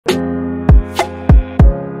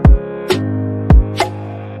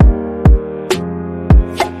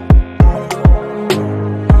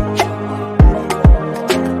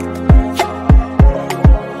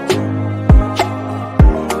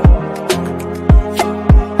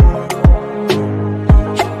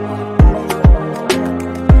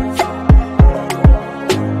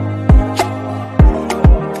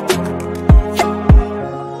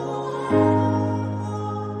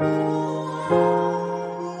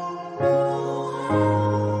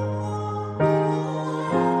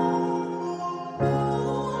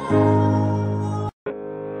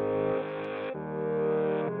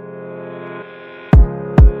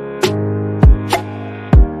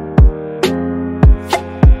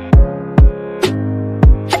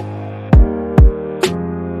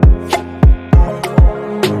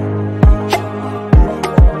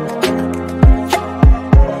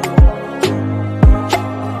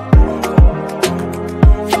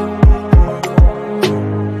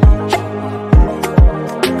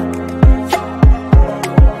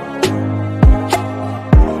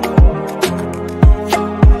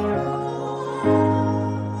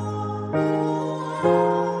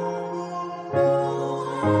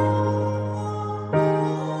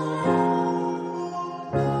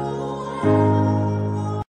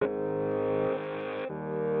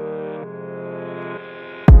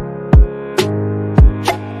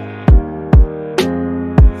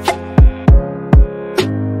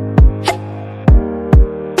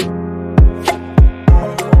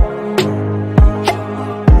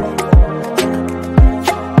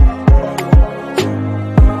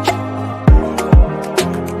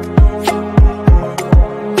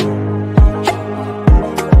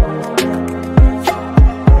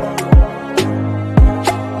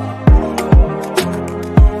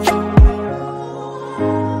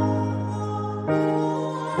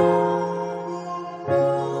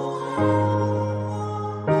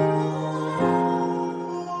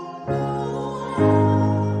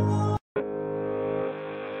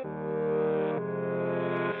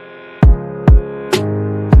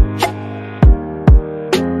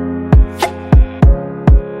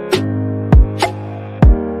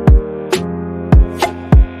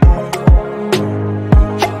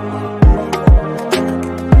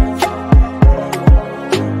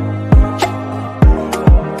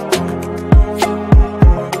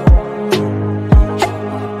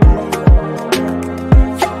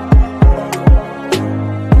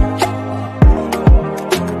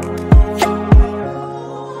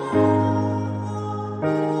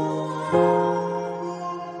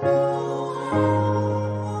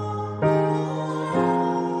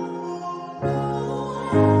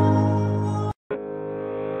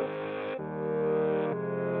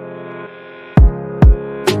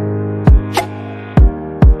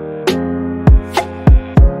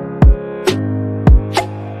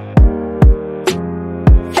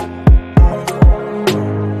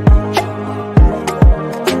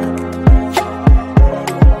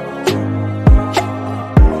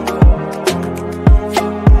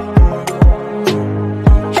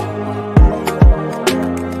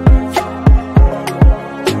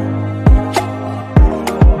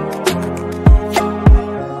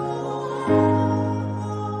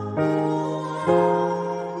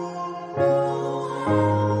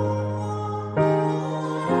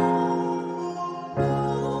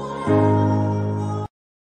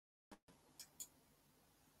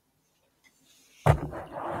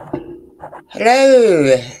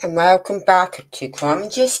Hello and welcome back to Crime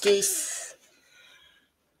and Justice.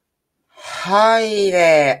 Hi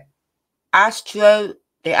there,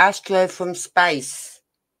 the Astro from space.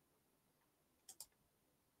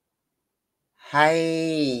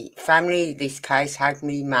 Hey, family, this case had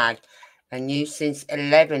me mad. I knew since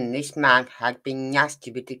 11 this man had been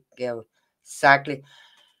nasty with the girl. Sadly.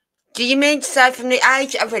 Do you mean to say from the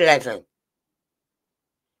age of 11?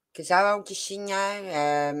 Because how old is she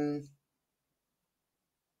now?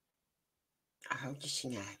 How old is she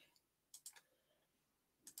now?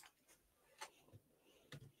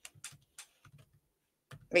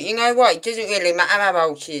 But you know what? It doesn't really matter how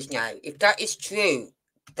old she is now. If that is true,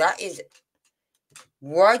 that is...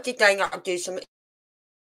 Why did they not do something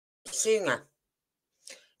sooner?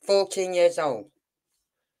 14 years old.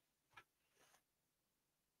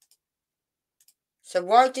 So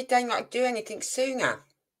why did they not do anything sooner?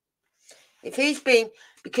 If he's been...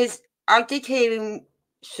 Because I did hear him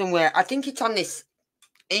somewhere. I think it's on this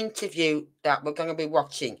interview that we're going to be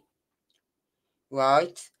watching.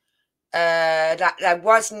 Right? That there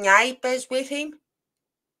was neighbours with him.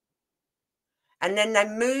 And then they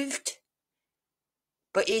moved.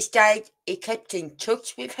 But he kept in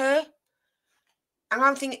touch with her. And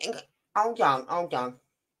I'm thinking, hold on.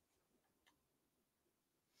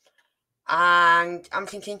 And I'm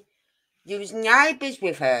thinking, you was neighbours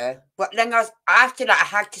with her, but then after that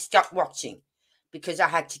I had to stop watching because I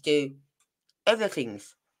had to do other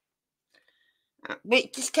things. But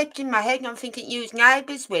it just kept in my head, and I'm thinking, you was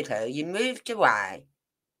neighbours with her, you moved away,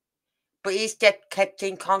 but he kept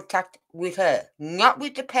in contact with her, not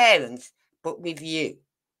with the parents, but with you,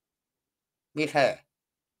 with her.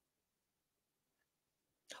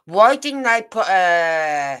 Why didn't they put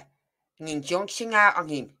an injunction out on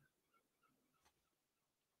him?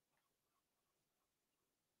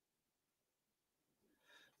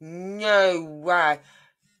 No way.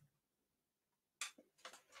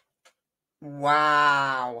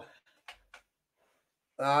 Wow.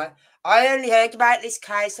 Right. I only heard about this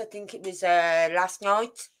case, I think it was last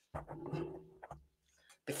night,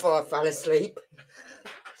 before I fell asleep.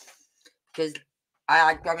 Because I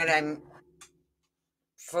had one of them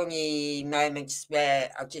funny moments where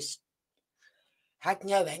I just had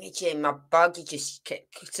no energy and my body just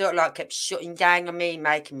kept shutting down on me,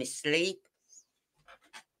 making me sleep.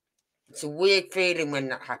 It's a weird feeling when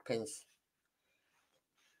that happens.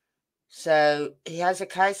 So he has a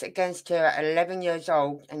case against her at 11 years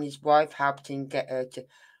old, and his wife helped him get her to...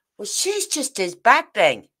 Well, she's just as bad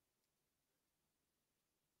then.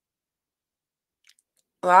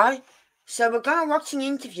 Right? So we're going to watch an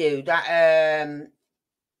interview that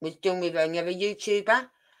was done with another YouTuber,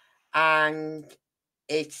 and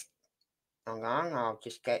it's... Hang on, I'll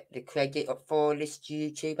just get the credit up for this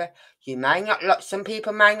YouTuber. You may not like... Some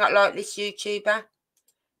people may not like this YouTuber,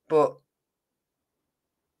 but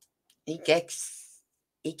he gets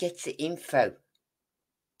the info.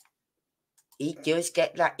 He does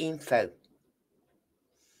get that info.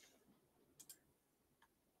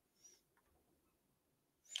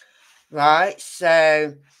 Right,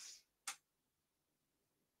 so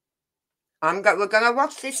we're going to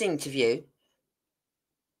watch this interview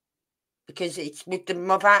because it's with the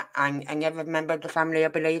mother and another member of the family, I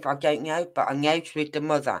believe. I don't know, but I know it's with the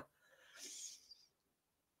mother.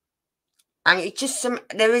 And it's just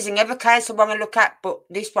there is another case I want to look at, but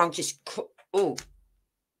this one just... Oh.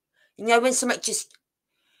 You know when something just...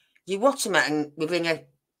 You watch them and within a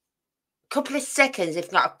couple of seconds,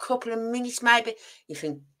 if not a couple of minutes maybe, you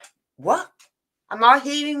think, what? Am I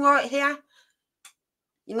hearing right here?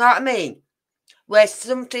 You know what I mean? Where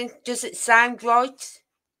something doesn't sound right.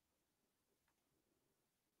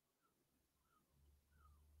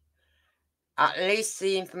 At least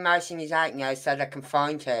the information is out now so they can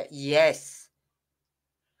find her. Yes.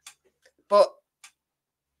 But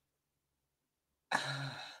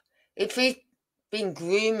if he's been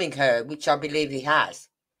grooming her, which I believe he has,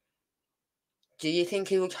 do you think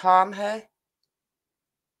he would harm her?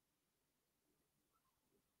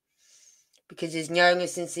 Because he's known her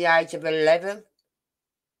since the age of 11?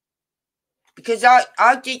 Because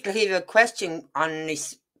I did hear a question on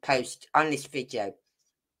this post, on this video.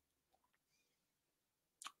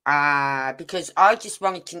 Because I just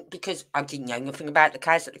wanted to... Because I didn't know nothing about the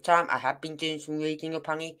case at the time. I had been doing some reading up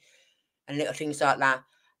on it and little things like that.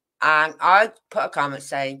 And I put a comment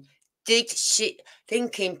saying, did she...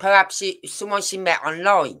 Thinking perhaps someone she met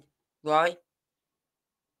online, right?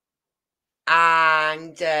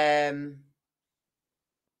 And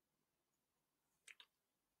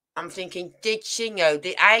I'm thinking, did she know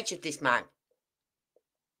the age of this man?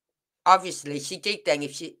 Obviously, she did then.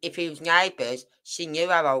 If he was neighbours, she knew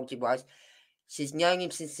how old he was. She's known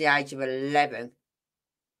him since the age of 11.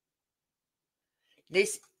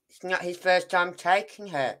 This is not his first time taking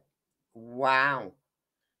her. Wow.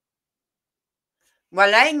 Well,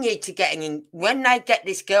 they need to get when they get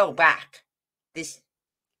this girl back, this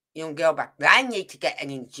young girl back, they need to get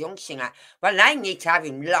an injunction out. Well, they need to have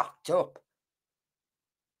him locked up.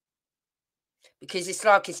 Because it's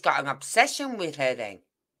like he's got an obsession with her then.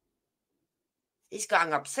 He's got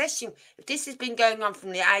an obsession. If this has been going on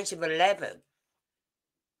from the age of 11,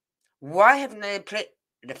 why haven't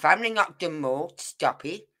the family not done more to stop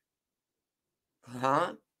it?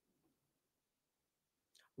 Huh?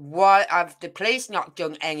 Why have the police not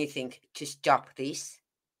done anything to stop this?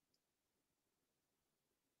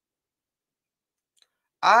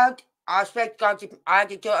 I expect God to, I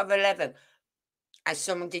had a daughter of 11 and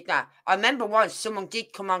someone did that. I remember once someone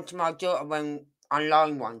did come on to my daughter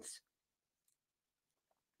online once.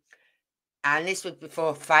 And this was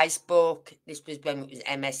before Facebook. This was when it was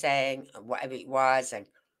MSN or whatever it was. And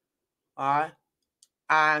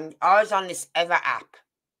I was on this other app.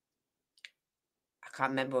 I can't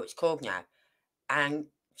remember what it's called now. And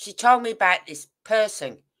she told me about this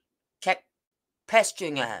person kept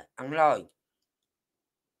pestering her online.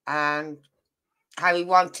 And how he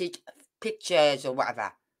wanted pictures or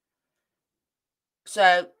whatever.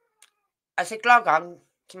 So I said, log on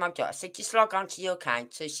to my daughter. I said, just log on to your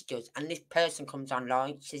account. So she does. And this person comes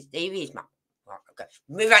online. She says, here he is, Mum. Right, okay.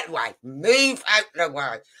 Move out the way. Move out the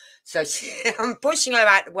way. So I'm pushing her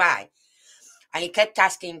out the way. And he kept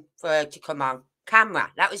asking for her to come on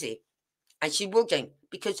camera. That was it. And she wouldn't,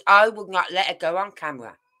 because I would not let her go on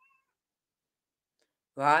camera.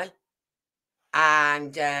 Right?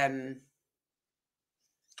 And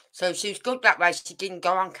so she was good that way. She didn't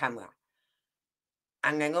go on camera.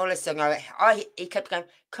 And then all of a sudden, he kept going,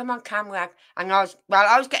 come on, camera. And I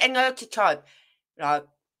was getting her to type, like,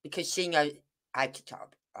 because she knows how to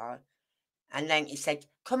type, right? And then he said,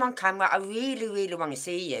 come on, camera, I really, really want to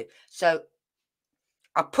see you. So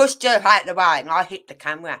I pushed her out the way and I hit the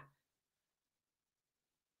camera.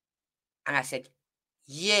 And I said,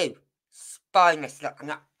 you spineless look.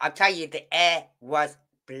 And I tell you, the air was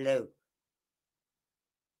blue.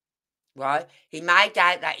 Right? He made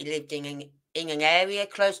out that he lived in an area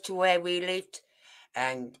close to where we lived,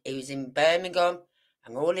 and he was in Birmingham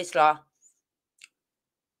and all this lot.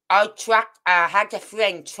 I had a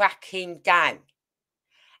friend track him down,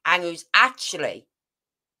 and he was actually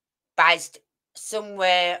based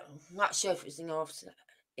somewhere. I'm not sure if it was the north,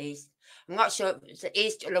 east. I'm not sure if it was the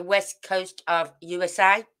east or the west coast of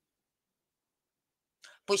USA,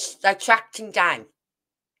 but they tracked him down.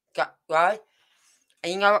 Right?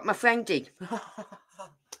 And you know what my friend did?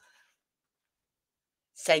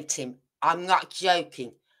 Said to him, I'm not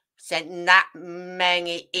joking. Sent that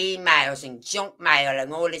many emails and junk mail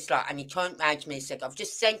and all this lot. And he turned around to me and said, I've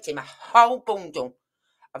just sent him a whole bundle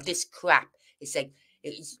of this crap. He said,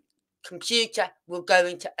 his computer will go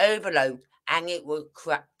into overload and it will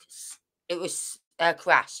crash. It was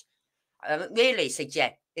crash. Really? He said,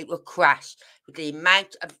 yeah, it will crash. With the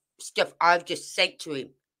amount of stuff I've just sent to him,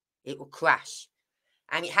 it will crash.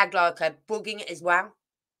 And it had like a bug in it as well.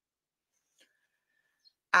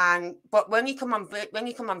 But when you come on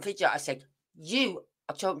video, I said, you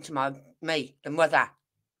are talking to me, the mother.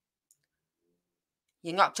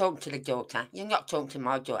 You're not talking to the daughter. You're not talking to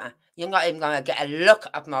my daughter. You're not even going to get a look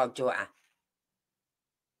at my daughter.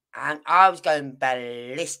 And I was going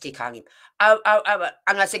ballistic on him. And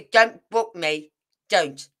I said, don't book me.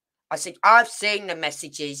 Don't. I said, I've seen the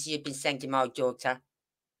messages you've been sending my daughter.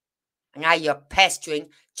 And how you're pestering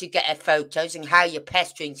to get her photos and how you're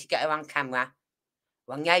pestering to get her on camera.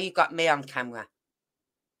 Well, now you got me on camera.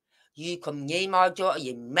 You come near my daughter,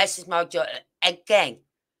 you message my daughter again.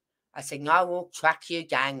 I said, I will track you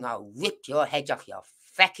down and I'll rip your head off your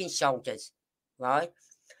fucking shoulders. Right?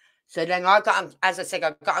 So then I got on, as I said,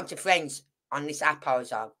 I got onto friends on this app I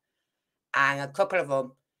was on. And a couple of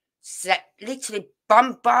them literally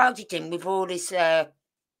bombarded him with all this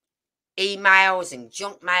emails and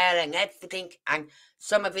junk mail and everything. And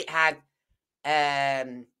some of it had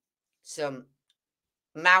some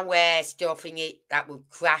malware stuff in it that would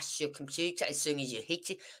crash your computer as soon as you hit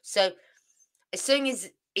it. So as soon as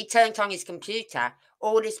he turned on his computer,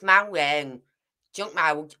 all this malware and junk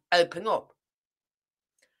mail would open up.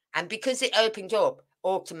 And because it opened up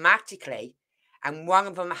automatically, and one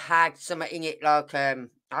of them had something in it like, I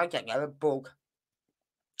don't know, a bug,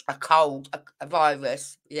 a cold, a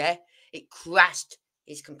virus, yeah, it crashed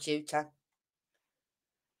his computer.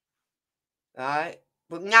 Right?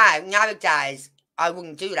 But nowadays, I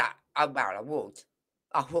wouldn't do that. I would.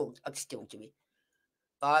 I'd still do it.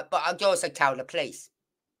 Right? But I'd also tell the police.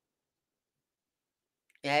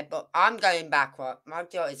 Yeah, but I'm going back. What my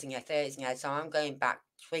daughter's in her 30s now, so I'm going back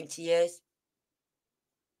 20 years.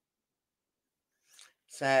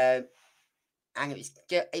 So, and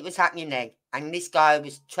it was happening then, and this guy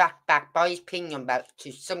was tracked back by his PIN number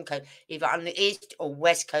to some coast, either on the east or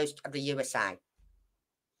west coast of the USA.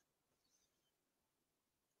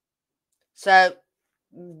 So,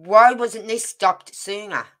 why wasn't this stopped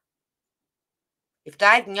sooner? If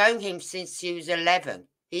they'd known him since he was 11,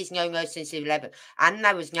 he's known her since he was 11, and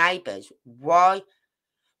they was neighbours, why?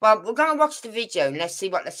 Well, we're going to watch the video and let's see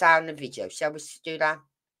what they say on the video. Shall we do that?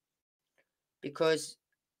 Because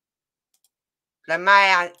they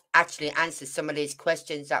may actually answer some of these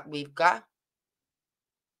questions that we've got.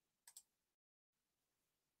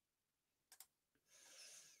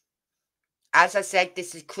 As I said,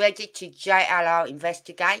 this is credit to JLR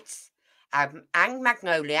Investigates and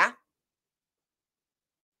Magnolia.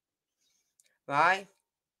 Right?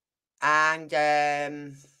 And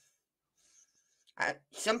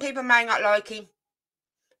some people may not like him.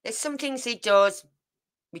 There's some things he does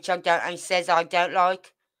which I don't, and he says I don't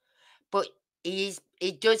like, but he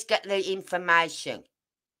does get the information,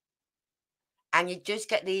 and he does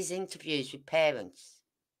get these interviews with parents.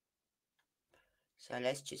 So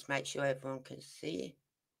let's just make sure everyone can see it.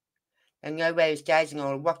 And know where his days and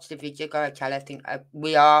all. Watch the video, go and tell. I think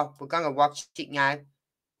we're going to watch it now,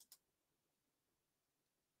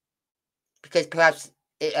 because perhaps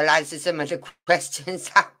it'll answer some of the questions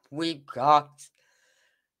that we've got.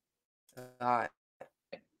 Right.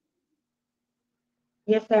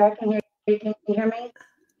 Yes, sir. I can hear you. Can you hear me?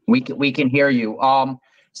 We can hear you.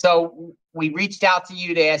 So we reached out to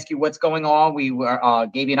you to ask you what's going on. We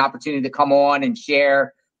gave you an opportunity to come on and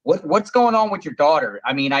share what's going on with your daughter.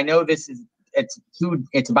 I mean, I know it's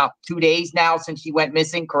about 2 days now since she went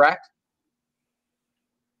missing, correct?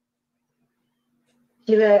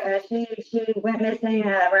 She went missing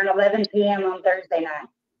around 11 p.m. on Thursday night.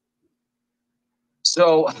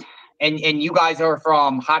 So, and you guys are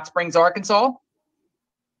from Hot Springs, Arkansas?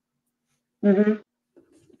 Mm-hmm.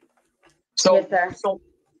 So, yes, sir.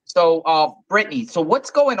 So, Brittany, so what's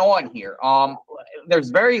going on here? There's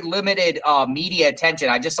very limited media attention.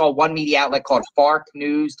 I just saw one media outlet called Fark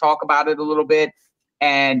News talk about it a little bit,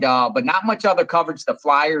 and but not much other coverage, the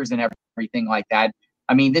flyers and everything like that.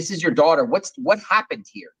 I mean, this is your daughter. What happened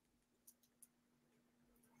here?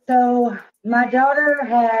 So my daughter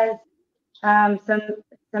has some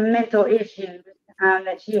mental issues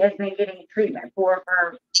that she has been getting treatment for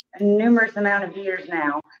a numerous amount of years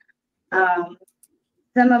now.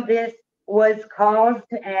 Some of this was caused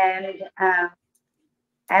and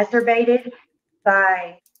exacerbated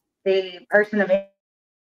by the person of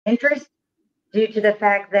interest due to the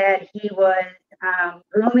fact that he was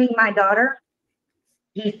grooming my daughter.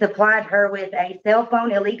 He supplied her with a cell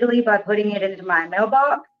phone illegally by putting it into my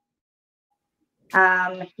mailbox.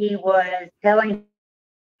 He was telling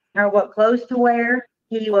her what clothes to wear.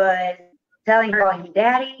 He was telling her calling him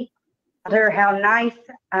daddy, told her how nice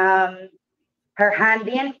her hind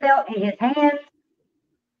end felt in his hands.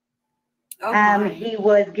 He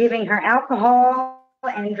was giving her alcohol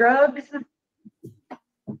and drugs.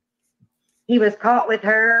 He was caught with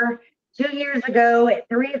her 2 years ago at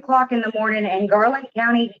 3 o'clock in the morning, and Garland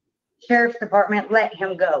County Sheriff's Department let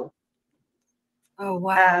him go. Oh,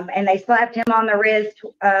 wow. And they slapped him on the wrist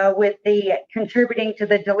with the contributing to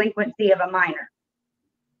the delinquency of a minor.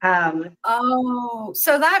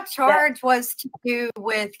 So that charge was to do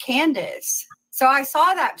with Candace. So I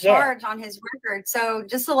saw that charge on his record. So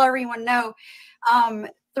just to let everyone know,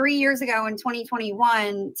 3 years ago in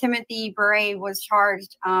 2021, Timothy Bray was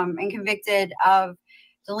charged and convicted of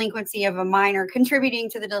delinquency of a minor, contributing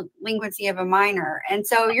to the delinquency of a minor. And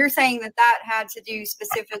so you're saying that had to do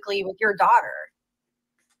specifically with your daughter.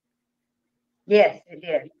 Yes, it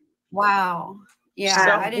did. Wow.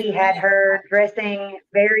 Yeah. He had her dressing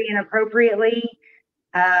very inappropriately.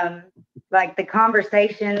 Like the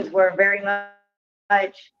conversations were very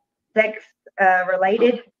much sex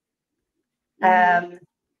related.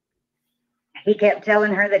 He kept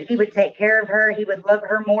telling her that he would take care of her. He would love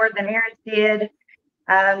her more than parents did.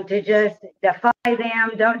 To just defy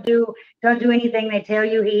them. Don't do anything they tell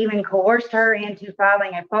you. He even coerced her into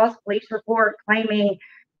filing a false police report claiming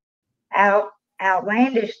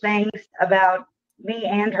outlandish things about me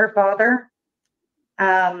and her father,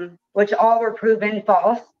 which all were proven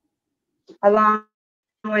false, along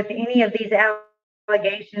with any of these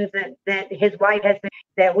allegations that his wife has been,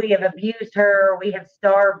 that we have abused her, we have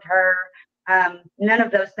starved her. None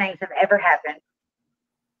of those things have ever happened.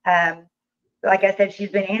 Like I said,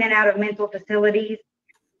 she's been in and out of mental facilities.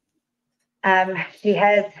 She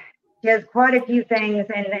has She has quite a few things,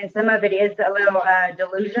 and some of it is a little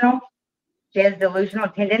delusional. She has delusional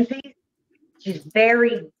tendencies. She's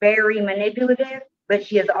very, very manipulative, but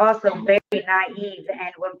she is also very naive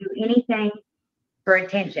and will do anything for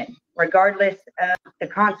attention, regardless of the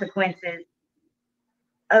consequences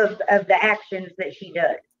of the actions that she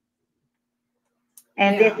does.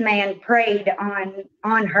 And this man preyed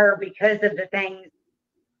on her because of the things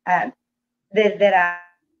that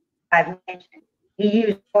I've mentioned. He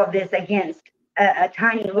used all of this against a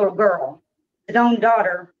tiny little girl, his own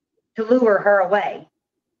daughter, to lure her away.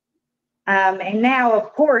 And now,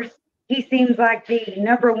 of course, he seems like the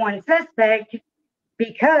 #1 suspect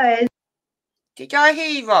because... Did I hear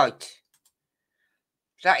you right?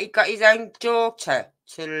 That he got his own daughter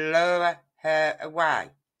to lure her away.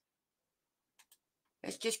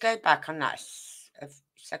 Let's just go back on that a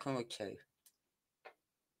second or two.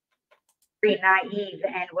 Very naive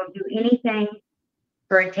and will do anything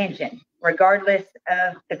for attention, regardless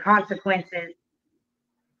of the consequences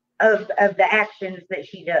of the actions that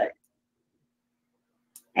she does.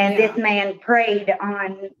 And this man preyed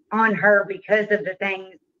on her because of the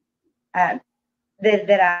things that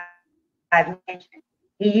I've mentioned.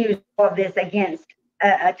 He used all of this against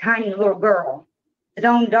a tiny little girl, his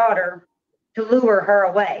own daughter, to lure her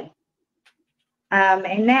away.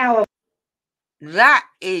 And now... That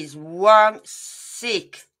is one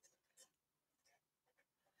sick.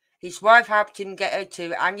 His wife helped him get her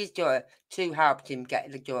too, and his daughter too helped him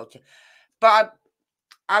get the daughter. But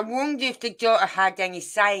I wonder if the daughter had any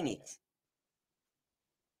say in it.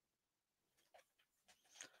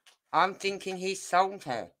 I'm thinking he sold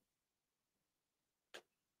her.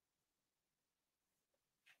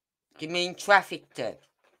 Do you mean trafficked her?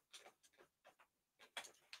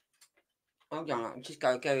 Hold on, I'm just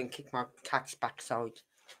going to go and kick my cat's backside.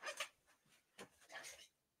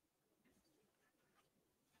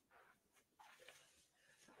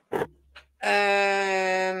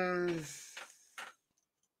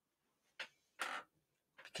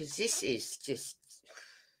 Because this is just...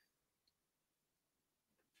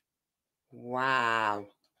 Wow.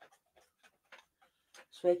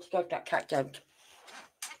 Swear to God, that cat don't...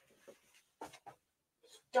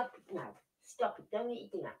 Stop it now. Stop it. Don't eat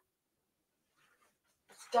your dinner.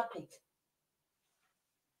 Stop it.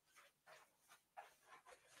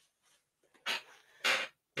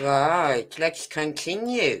 Right, let's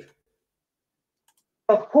continue.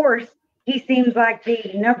 Of course, he seems like the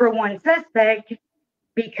 #1 suspect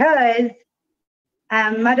because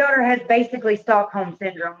my daughter has basically Stockholm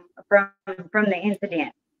syndrome from the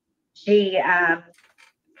incident. She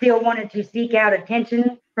still wanted to seek out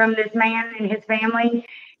attention from this man and his family.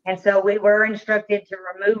 And so we were instructed to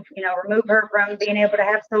remove her from being able to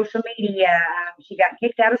have social media. She got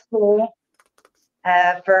kicked out of school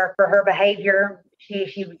for her behavior.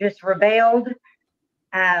 She just rebelled.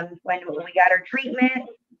 When we got her treatment,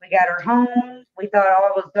 we got her home. We thought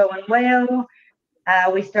all was going well.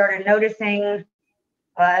 We started noticing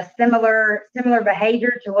similar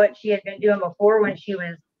behavior to what she had been doing before when she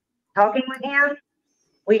was talking with him.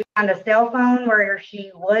 We found a cell phone where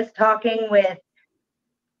she was talking with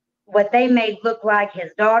what they made look like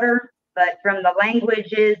his daughter, but from the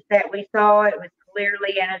languages that we saw, it was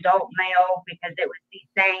clearly an adult male because it was the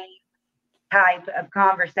same type of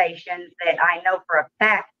conversations that I know for a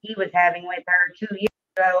fact he was having with her 2 years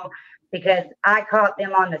ago, because I caught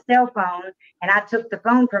them on the cell phone and I took the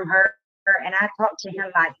phone from her and I talked to him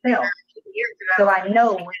myself. So I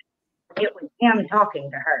know it was him talking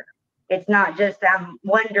to her. It's not just I'm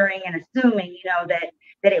wondering and assuming, that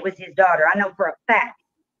it was his daughter. I know for a fact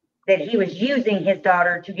that he was using his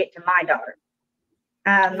daughter to get to my daughter.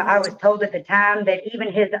 I was told at the time that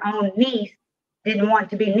even his own niece didn't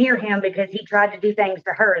want to be near him because he tried to do things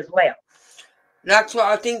to her as well. That's what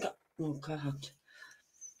I think. Oh, God.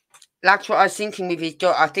 That's what I was thinking with his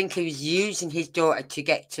daughter. I think he was using his daughter to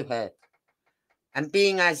get to her. And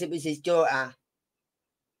being as it was his daughter,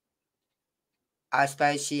 I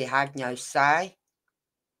suppose she had no say.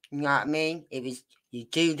 You know what I mean? It was, you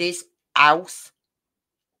do this, else.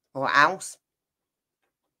 Or else.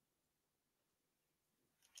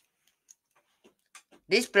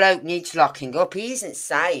 This bloke needs locking up. He isn't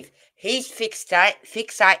safe. He's fixated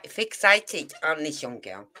on this young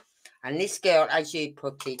girl. And this girl, as you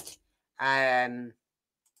put it, Astro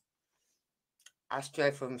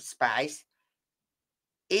from space,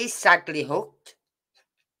 is sadly hooked.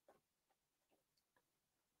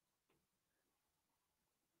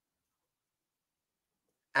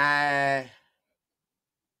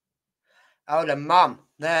 Oh, the mum.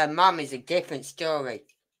 The mum is a different story.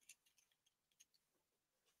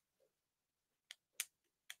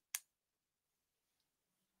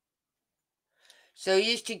 So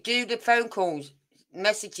he used to do the phone calls,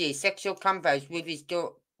 messages, sexual convos with his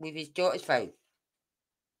daughter's phone.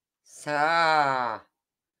 So that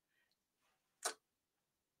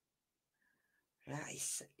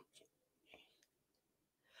is.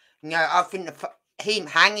 No, I think him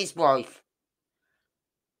and his wife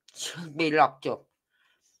should be locked up,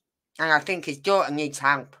 and I think his daughter needs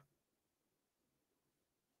help.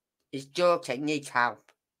 His daughter needs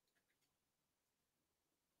help.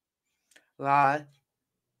 Right?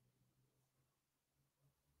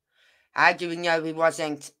 How do we know he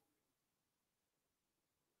wasn't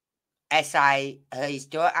S.A. his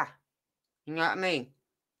daughter? You know what I mean?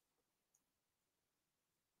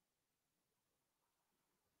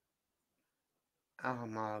 Oh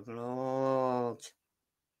my Lord.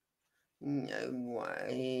 No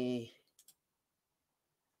way.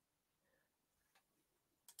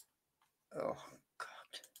 Oh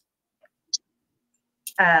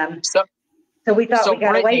God. So So we thought So, we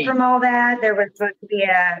got away Brittany- from all that. There was supposed to be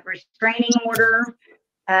a restraining order,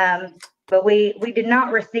 but we did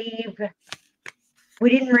not receive. We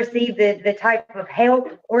didn't receive the type of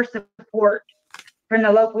help or support from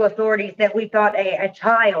the local authorities that we thought a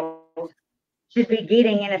child should be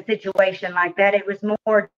getting in a situation like that. It was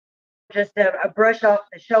more just a brush off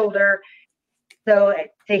the shoulder. So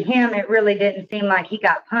to him, it really didn't seem like he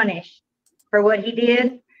got punished for what he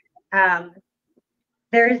did.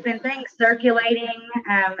 There has been things circulating,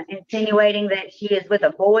 insinuating that she is with a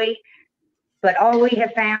boy, but all we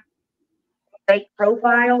have found are fake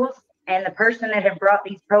profiles, and the person that had brought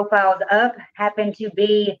these profiles up happened to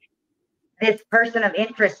be this person of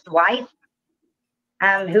interest's wife,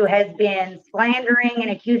 who has been slandering and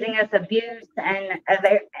accusing us of abuse and of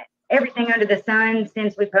everything under the sun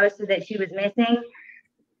since we posted that she was missing.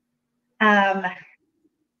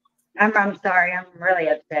 I'm sorry. I'm really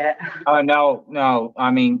upset. No. I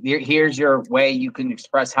mean, here's your way you can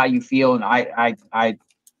express how you feel, and I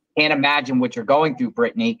can't imagine what you're going through,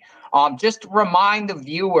 Brittany. Just to remind the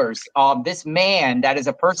viewers, this man that is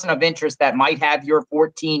a person of interest that might have your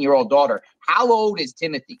 14-year-old daughter. How old is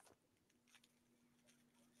Timothy?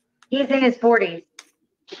 He's in his 40s.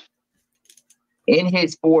 In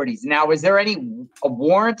his 40s. Now, is there any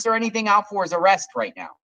warrants or anything out for his arrest right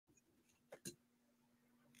now?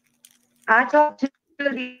 I talked to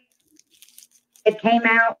the. It came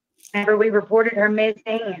out whenever we reported her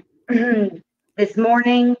missing this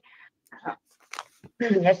morning.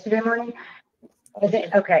 Yesterday morning. Was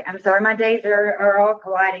it? Okay, I'm sorry. My days are all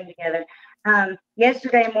colliding together.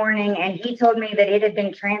 Yesterday morning, and he told me that it had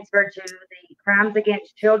been transferred to the Crimes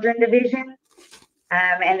Against Children Division,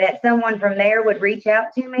 and that someone from there would reach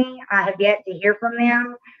out to me. I have yet to hear from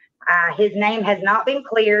them. His name has not been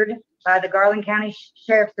cleared by the Garland County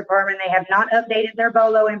Sheriff's Department. They have not updated their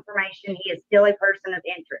BOLO information. He is still a person of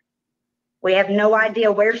interest. We have no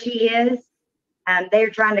idea where she is. They're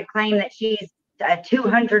trying to claim that she's a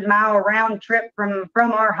 200-mile round trip from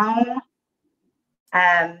our home.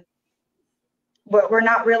 But we're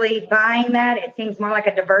not really buying that. It seems more like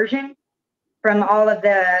a diversion from all of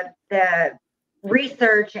the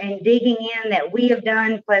research and digging in that we have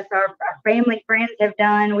done, plus our family friends have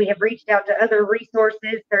done. We have reached out to other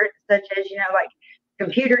resources such as, like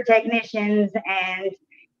computer technicians and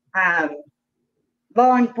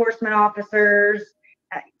law enforcement officers.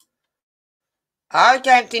 I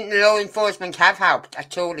don't think the law enforcement have helped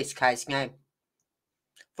at all this case, no.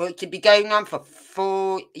 For it to be going on for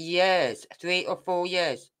 4 years, 3 or 4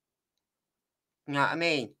 years. You know what I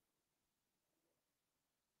mean?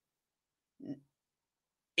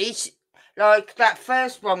 It's like that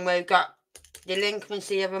first one where we've got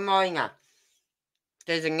delinquency of a minor.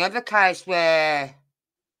 There's another case where,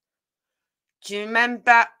 do you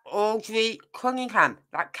remember Audrey Cunningham?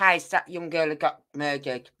 That case, that young girl who got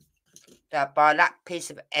murdered by that piece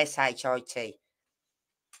of SHIT.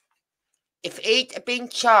 If he'd have been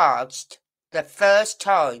charged the first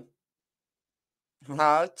time,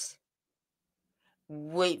 right,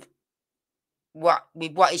 with what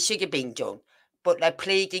he should have been done, but they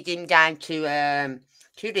pleaded him down to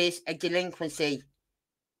this, a delinquency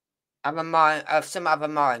of some other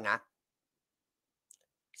minor.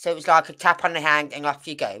 So it was like a tap on the hand and off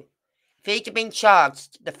you go. If he'd have been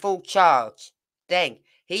charged the full charge, then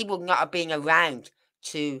he would not have been around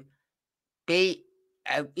to be.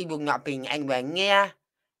 He would not have been anywhere near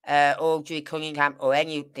Audrey Cunningham or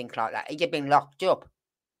anything like that. He'd have been locked up.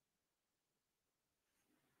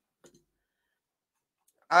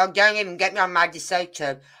 Oh, don't even get me on my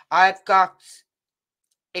DeSoto. I've got,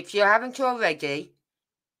 if you haven't already,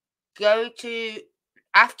 go to,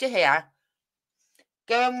 after here,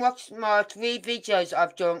 go and watch my 3 videos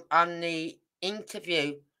I've done on the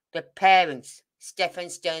interview, the parents Stephen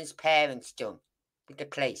Stone's parents done with the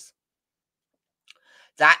police.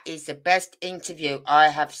 That is the best interview I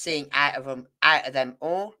have seen out of them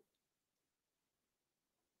all.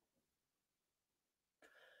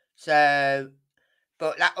 So,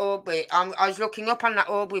 but that Aubrey, I was looking up on that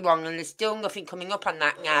Aubrey one, and there's still nothing coming up on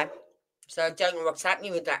that now. So I don't know what's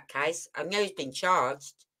happening with that case. I know he's been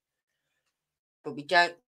charged, but we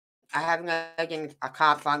don't. I haven't heard anything. I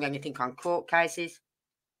can't find anything on court cases.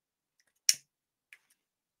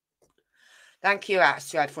 Thank you,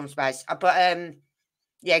 Astro from Space. But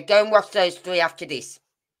yeah, go and watch those 3 after this.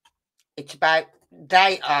 It's about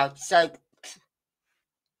they are so,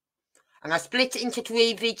 and I split it into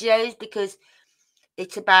 3 videos because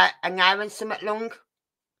it's about an hour and something long,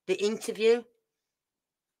 the interview.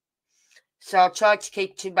 So I'll try to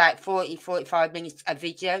keep to about 40-45 minutes a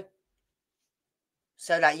video,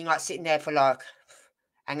 so that you're not sitting there for like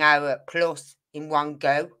an hour plus in one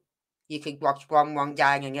go. You could watch one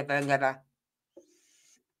day and never.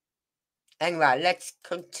 Anyway, let's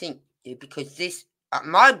continue because this,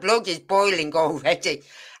 my blood is boiling already,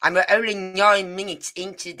 and we're only 9 minutes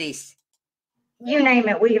into this. You name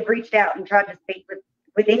it, we have reached out and tried to speak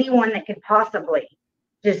with anyone that could possibly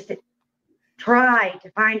just try to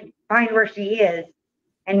find where she is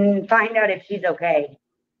and find out if she's okay.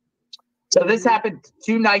 So this happened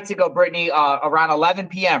 2 nights ago, Brittany, around 11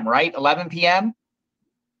 p.m., right? 11 p.m.?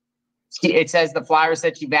 It says the flyer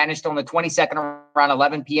said she vanished on the 22nd around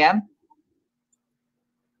 11 p.m.?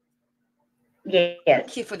 Yes.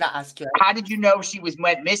 Thank you for that, Astro. How did you know she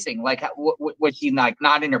went missing? Like, was she like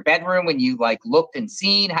not in her bedroom when you like looked and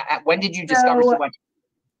seen? When did you discover she went?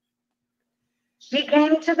 She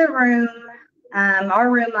came to the room,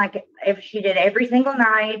 our room, like if she did every single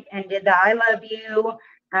night and did the I love you,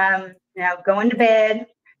 going to bed.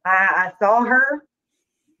 I saw her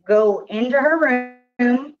go into her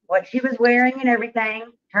room, what she was wearing and everything,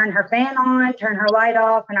 turn her fan on, turn her light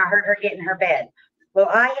off, and I heard her get in her bed. Well,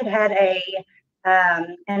 I had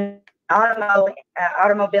an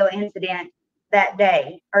automobile incident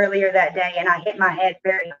earlier that day, and I hit my head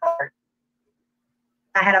very hard.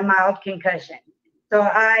 I had a mild concussion. So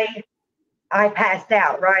I passed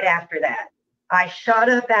out right after that. I shot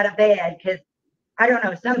up out of bed because, I don't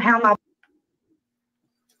know, somehow my...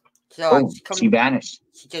 So she vanished.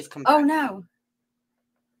 She just come Oh, back. no.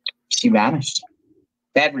 She vanished.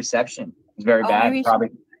 Bad reception. It's very bad.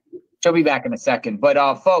 Probably. She'll be back in a second. But,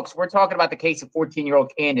 folks, we're talking about the case of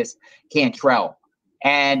 14-year-old Candace Cantrell.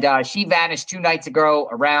 And she vanished 2 nights ago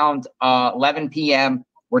around 11 p.m.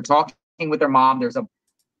 We're talking with her mom. There's a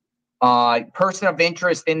person of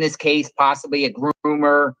interest in this case, possibly a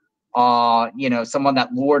groomer, someone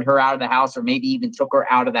that lured her out of the house or maybe even took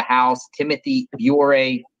her out of the house. Timothy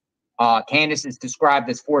Buore. Candace is described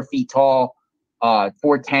as 4 feet tall,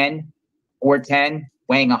 4'10",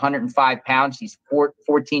 weighing 105 pounds. She's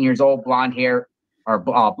 14 years old, blonde hair, or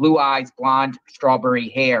blue eyes, blonde, strawberry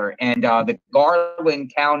hair. And the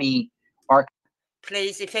Garland County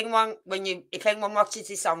Please, if anyone watches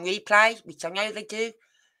this on replay, which I know they do,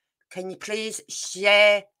 can you please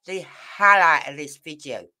share the highlight of this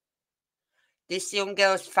video? This young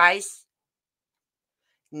girl's face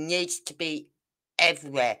needs to be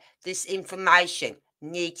everywhere. This information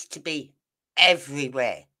needs to be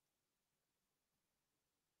everywhere.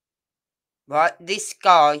 Right? This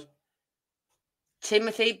guy,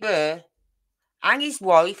 Timothy Burr, and his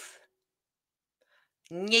wife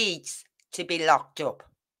needs to be locked up.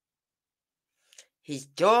 His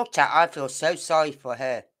daughter, I feel so sorry for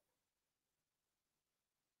her.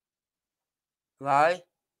 Right?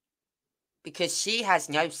 Because she has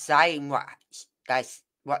no say in what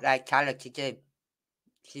they tell her to do.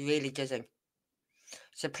 She really doesn't.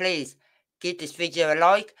 So please, give this video a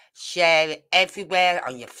like, share it everywhere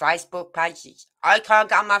on your Facebook pages. I can't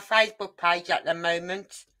get on my Facebook page at the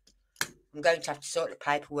moment. I'm going to have to sort the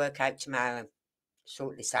paperwork out tomorrow and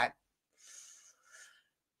sort this out.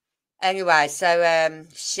 Anyway, so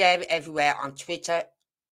share it everywhere on Twitter,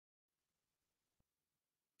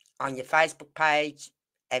 on your Facebook page,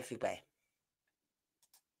 everywhere.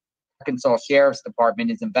 Arkansas Sheriff's Department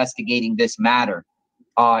is investigating this matter.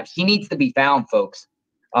 She needs to be found, folks.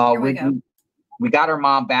 We got her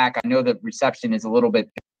mom back. I know the reception is a little bit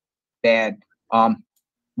bad.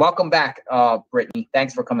 Welcome back, Brittany.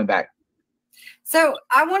 Thanks for coming back. So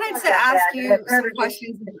I wanted to ask you some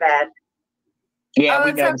questions. Yeah,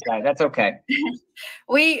 we know that. That's okay.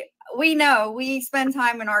 We know, we spend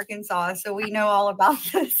time in Arkansas, so we know all about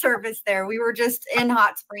the service there. We were just in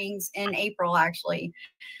Hot Springs in April, actually.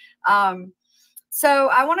 So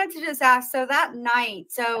I wanted to just ask, so that night,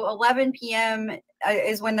 so 11 p.m.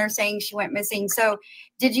 Is when they're saying she went missing. So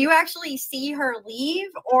did you actually see her leave,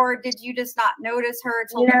 or did you just not notice her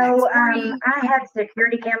till the next morning? I have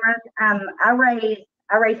security cameras. I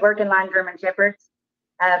raise working line German Shepherds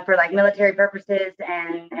for like military purposes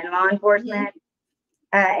and law enforcement.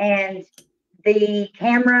 And the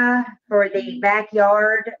camera for the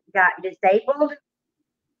backyard got disabled.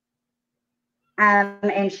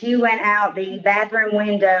 And she went out the bathroom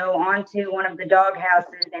window onto one of the dog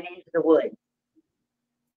houses and into the woods.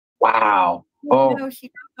 Wow. Oh, no, she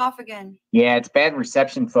dropped off again. Yeah, it's bad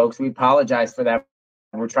reception, folks. We apologize for that.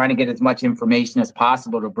 We're trying to get as much information as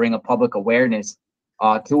possible to bring a public awareness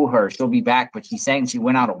to her. She'll be back, but she's saying she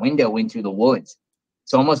went out a window into the woods.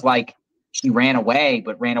 It's almost like she ran away,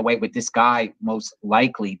 but ran away with this guy, most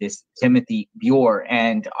likely, this Timothy Bure.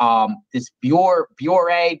 And this Bure,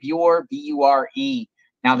 B-U-R-E.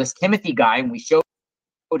 Now, this Timothy guy, and we showed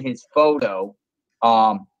his photo.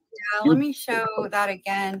 Yeah, let me show that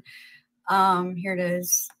again. Here it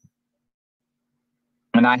is.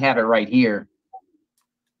 And I have it right here.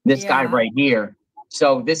 This guy right here.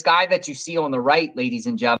 So this guy that you see on the right, ladies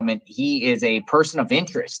and gentlemen, he is a person of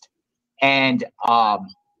interest. And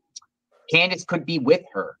Candace could be with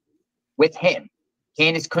him.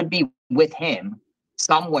 Candace could be with him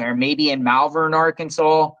somewhere, maybe in Malvern,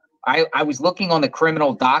 Arkansas. I was looking on the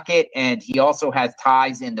criminal docket, and he also has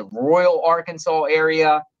ties in the Royal, Arkansas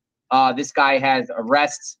area. This guy has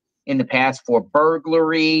arrests in the past for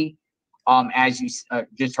burglary. As you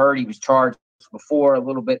just heard, he was charged before, a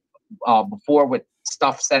little bit before, with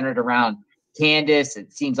stuff centered around Candace.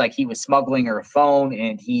 It seems like he was smuggling her a phone,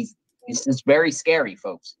 and this is very scary,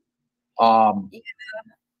 folks.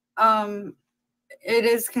 It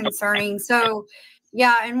is concerning. So,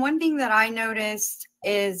 yeah, and one thing that I noticed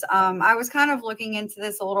is I was kind of looking into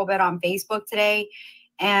this a little bit on Facebook today,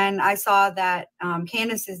 and I saw that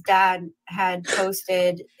Candace's dad had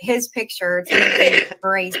posted his picture, Timothy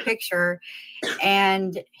Bure's picture,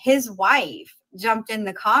 and his wife jumped in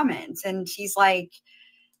the comments, and she's like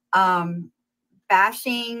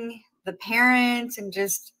bashing the parents, and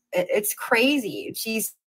just it's crazy.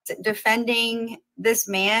 She's defending this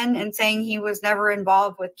man and saying he was never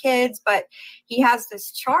involved with kids, but he has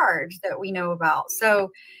this charge that we know about.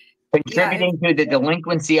 So contributing to the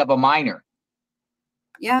delinquency of a minor.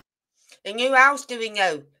 Yeah. And who else do we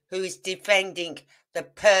know who is defending the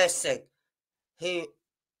person who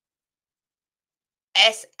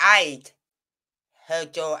SA'd her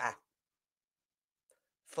daughter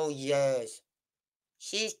for years?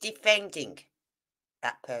 She's defending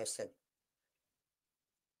that person.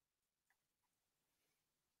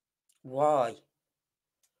 Why?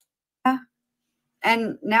 Yeah.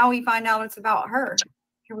 And now we find out it's about her.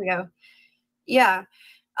 Here we go. Yeah.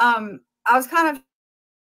 I was kind of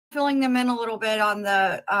filling them in a little bit on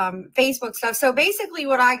the Facebook stuff. So basically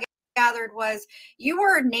what I gathered was you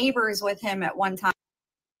were neighbors with him at one time.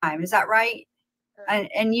 Is that right?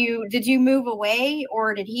 And did you move away,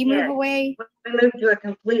 or did he move away? We moved to a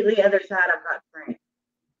completely other side of Hot Springs.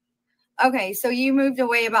 Okay, so you moved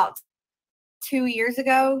away about 2 years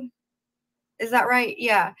ago. Is that right?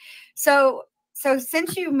 Yeah. So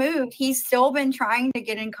since you moved, he's still been trying to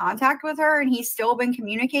get in contact with her, and he's still been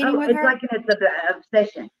communicating with her? It's like it's an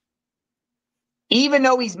obsession. Even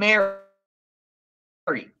though he's married.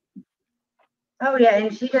 Oh, yeah,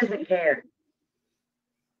 and she doesn't care.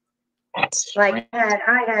 That's like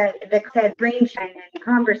I had dreams and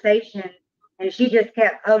conversation, and she just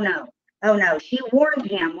kept, oh no. She warned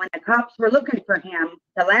him when the cops were looking for him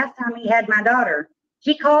the last time he had my daughter.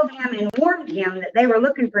 She called him and warned him that they were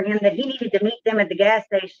looking for him, that he needed to meet them at the gas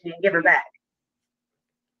station and give her back.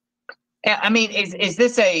 I mean, is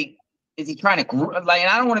he trying to, like, and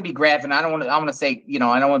I don't want to be graphic. I want to say, I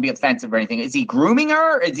don't want to be offensive or anything. Is he grooming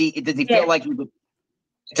her? Does he feel like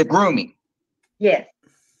it's a grooming? Yes.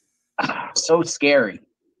 So scary.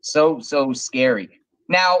 So scary.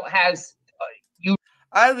 Now, has you?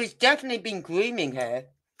 I was definitely been grooming her.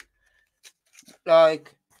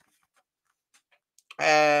 Like,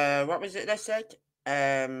 what was it they said?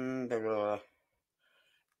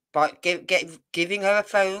 But giving her a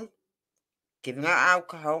phone, giving her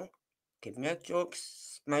alcohol, giving her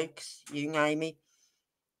drugs, smokes, you name it.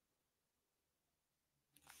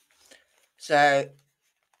 So,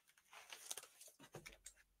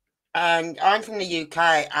 and I'm from the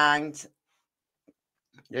UK, and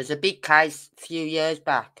there's a big case a few years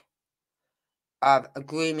back of a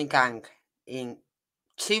grooming gang in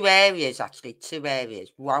two areas.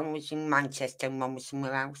 One was in Manchester and one was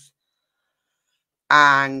somewhere else.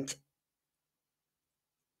 And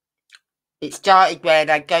it started where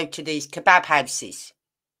they go to these kebab houses.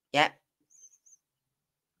 Yeah.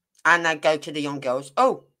 And they go to the young girls.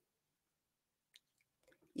 Oh,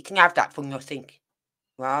 you can have that for nothing.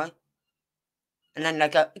 Right? And then they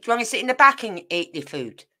go, do you want to sit in the back and eat your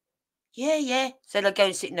food? Yeah, yeah. So they go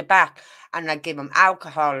and sit in the back and they give them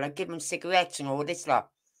alcohol and they give them cigarettes and all this lot.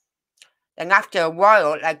 Then after a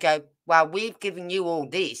while, they go, well, we've given you all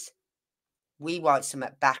this. We want some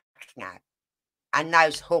back now. And they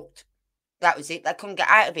was hooked. That was it. They couldn't get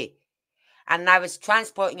out of it. And they was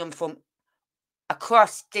transporting them from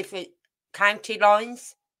across different county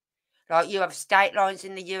lines. Like you have state lines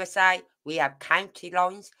in the USA, we have county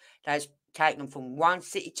lines. That's taking them from one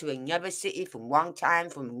city to another city, from one town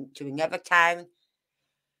to another town,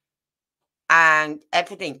 and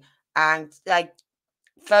everything. And they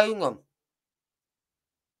phone them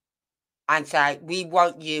and say, we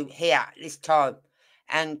want you here at this time.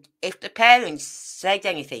 And if the parents said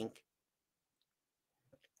anything,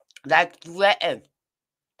 they threaten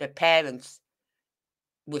the parents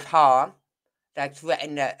with harm. They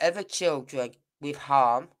threaten their other children with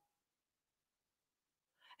harm.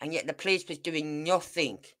 And yet the police was doing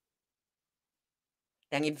nothing.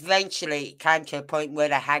 Then eventually it came to a point where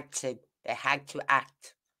they had to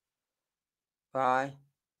act. Right?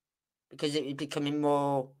 Because it was becoming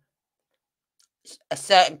more, a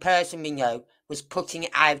certain person we know was putting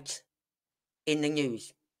it out in the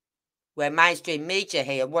news. Where mainstream media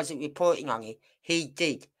here wasn't reporting on it, he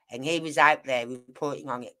did. And he was out there reporting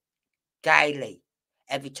on it daily.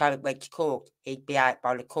 Every time it went to court, he'd be out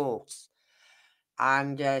by the courts.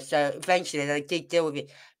 And so eventually they did deal with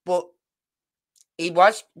it. But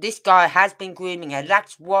this guy has been grooming her.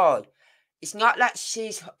 That's why. It's not that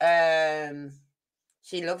she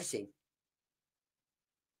loves him.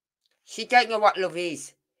 She don't know what love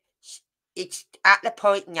is. It's at the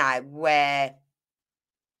point now where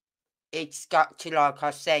it's got to, like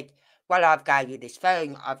I said, well, I've gave you this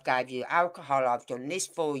phone, I've gave you alcohol, I've done this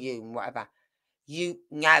for you and whatever.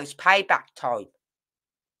 Now it's payback time.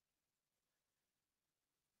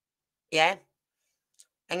 Yeah?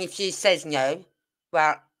 And if she says no,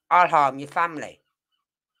 well, I'll harm your family.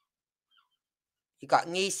 You got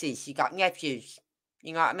nieces, you got nephews.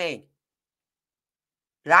 You know what I mean?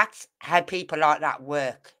 That's how people like that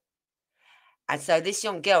work. And so this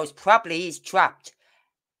young girl probably is trapped.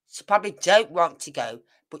 She probably don't want to go,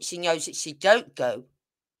 but she knows that she don't go,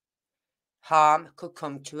 harm could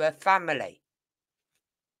come to her family.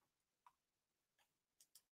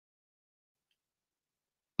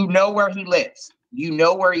 You know where he lives. You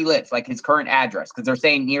know where he lives, like his current address, because they're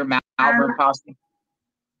saying near Malvern, possibly.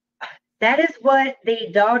 That is what the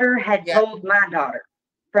daughter had told my daughter.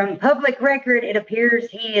 From public record, it appears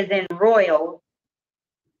he is in Royal,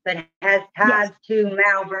 but has ties to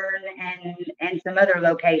Malvern and some other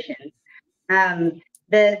locations.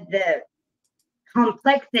 The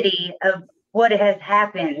complexity of what has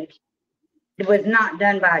happened was not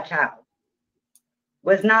done by a child.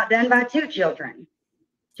 Was not done by two children.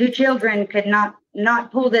 Two children could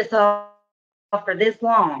not pull this off for this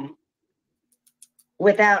long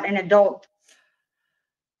without an adult.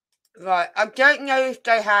 Right. I don't know if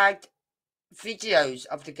they had videos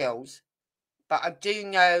of the girls, but I do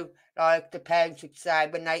know, like, the parents would say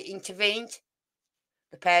when they intervened,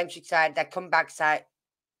 the parents would say, they'd come back and say,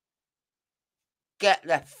 get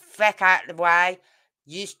the feck out of the way.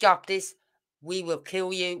 You stop this, we will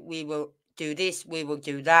kill you. We will do this, we will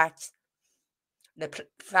do that. The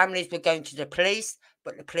families were going to the police,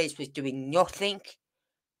 but the police was doing nothing.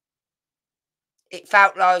 It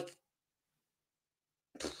felt like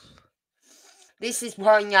this is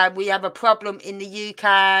why now we have a problem in the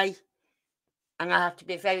UK, and I have to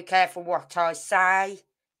be very careful what I say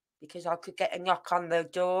because I could get a knock on the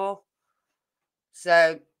door.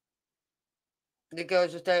 So the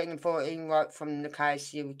girls were 13 and 14, right from the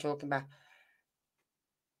case you were talking about,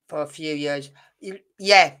 for a few years.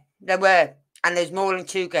 Yeah, there were, and there's more than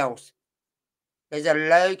two girls. There's a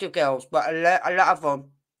load of girls, but a lot of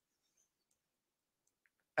them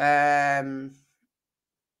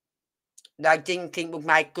they didn't think would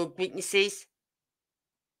make good witnesses.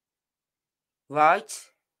 Right?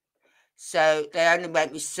 So they only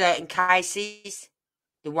went with certain cases,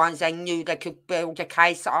 the ones they knew they could build a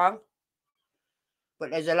case on. But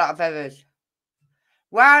there's a lot of others.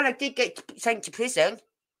 Well, they did get sent to prison.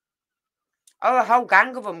 Oh, a whole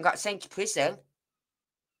gang of them got sent to prison.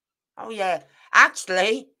 Oh, yeah.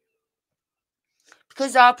 Actually,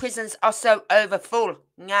 because our prisons are so overfull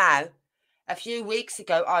now, a few weeks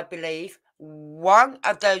ago, I believe, one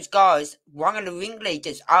of those guys, one of the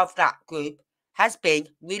ringleaders of that group, has been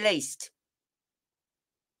released.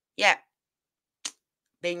 Yeah.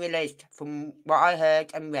 been released, from what I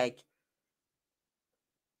heard and read.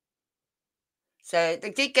 So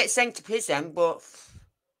they did get sent to prison, but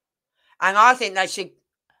and I think they should.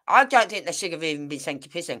 I don't think they should have even been sent to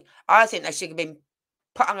prison. I think they should have been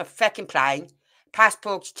put on a fucking plane,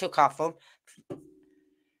 passports took off them,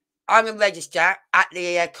 on a register at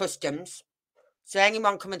the customs. So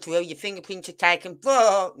anyone coming through, your fingerprints are taken.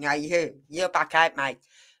 Whoa, now you're back out, mate,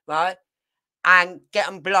 right? And get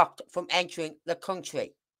them blocked from entering the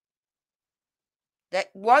country.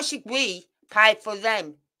 Why should we pay for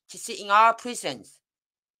them to sit in our prisons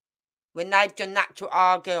when they've done that to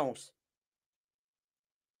our girls?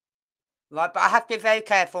 Right, but I have to be very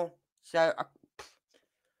careful. So,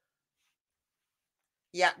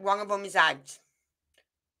 yeah, one of them is out.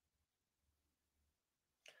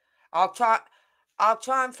 I'll try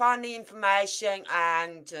and find the information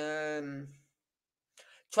and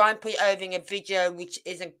try and put it over in a video which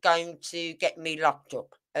isn't going to get me locked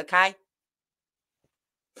up, okay?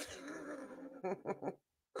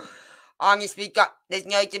 Honestly, there's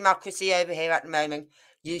no democracy over here at the moment.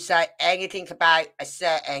 You say anything about a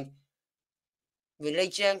certain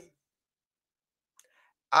religion,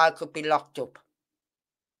 I could be locked up.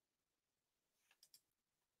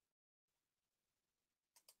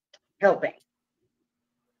 Helping.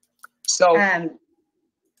 So,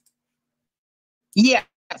 yeah.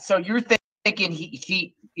 So you're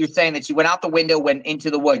thinking you're saying that she went out the window, went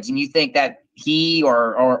into the woods, and you think that he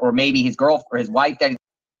or maybe his girl or his wife that he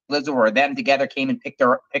lives with, or them together came and picked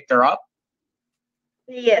her up?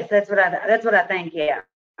 Yes, that's what I think. Yeah.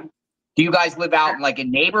 Do you guys live out in like a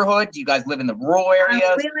neighborhood? Do you guys live in the rural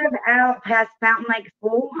areas? We live out past Fountain Lake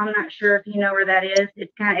School. I'm not sure if you know where that is.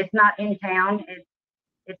 It's not in town.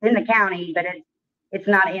 It's in the county, but it's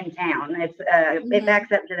not in town. It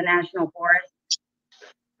backs up to the National Forest.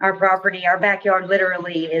 Our property, our backyard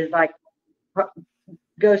literally is like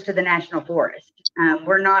goes to the National Forest.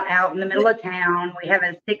 We're not out in the middle of town. We have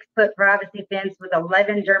a 6-foot privacy fence with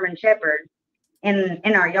 11 German Shepherds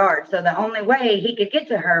in our yard. So the only way he could get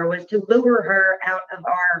to her was to lure her out of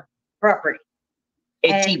our property.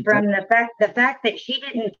 And from the fact that she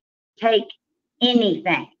didn't take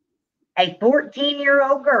anything, a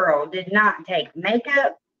 14-year-old girl did not take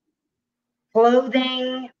makeup,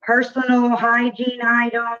 clothing, personal hygiene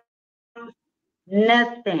items,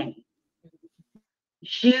 nothing.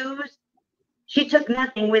 Shoes. She took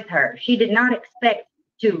nothing with her. She did not expect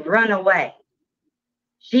to run away.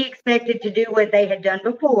 She expected to do what they had done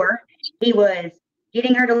before. He was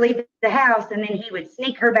getting her to leave the house, and then he would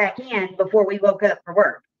sneak her back in before we woke up for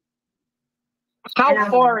work. How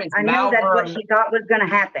far is I know that's what she thought was going to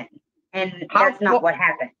happen, and that's not what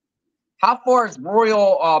happened. How far is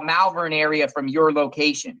Royal Malvern area from your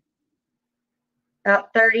location?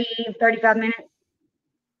 About 35 minutes.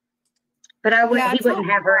 But he wouldn't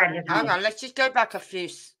have her at his home. Hang on, let's just go back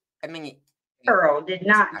a minute. Girl did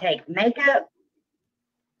not take makeup,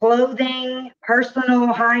 clothing, personal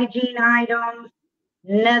hygiene items,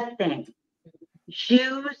 nothing.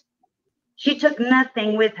 Shoes. She took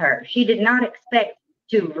nothing with her. She did not expect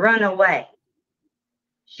to run away.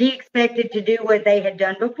 She expected to do what they had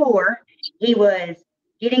done before. He was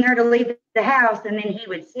getting her to leave the house, and then he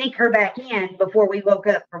would sneak her back in before we woke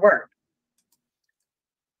up for work.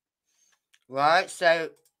 Right, so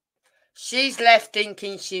she's left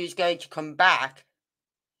thinking she was going to come back.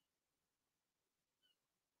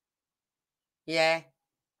 Yeah,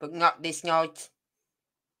 but not this night.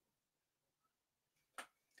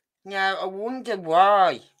 Now, I wonder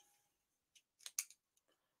why.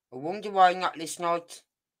 Not this night.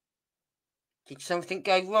 Did something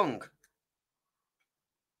go wrong?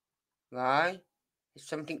 Right? Has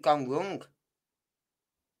something gone wrong?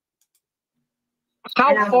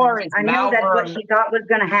 How far is I know that's what she thought was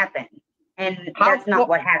going to happen, and that's not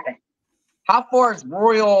what happened. How far is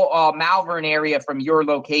Royal Malvern area from your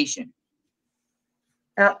location?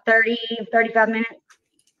 About 35 minutes.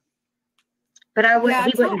 But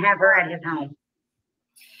he wouldn't have her at his home.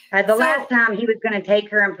 Last time he was going to take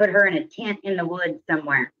her and put her in a tent in the woods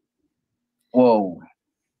somewhere. Whoa.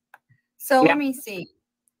 So let me see.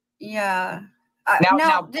 Yeah. I don't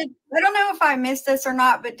know if I missed this or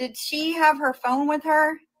not, but did she have her phone with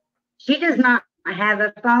her? She does not have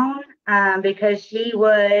a phone because she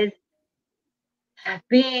was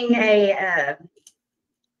being a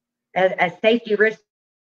safety risk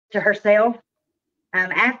to herself.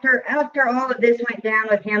 After all of this went down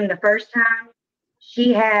with him the first time,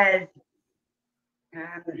 she has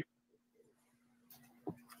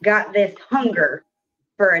got this hunger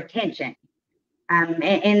for attention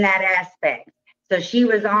in that aspect. So she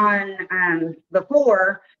was on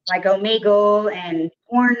before, like Omegle and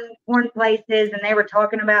porn places, and they were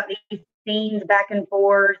talking about these scenes back and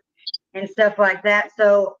forth and stuff like that.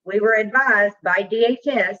 So we were advised by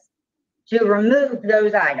DHS to remove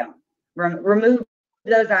those items. Remove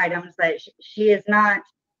those items that she is not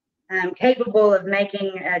capable of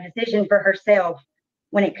making a decision for herself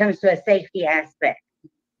when it comes to a safety aspect.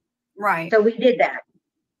 Right. So we did that.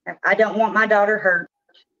 I don't want my daughter hurt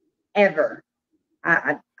ever.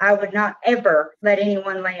 I would not ever let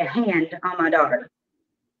anyone lay a hand on my daughter.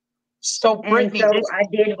 So, Brittany, and so I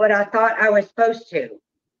did what I thought I was supposed to.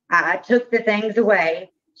 I took the things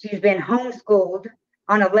away. She's been homeschooled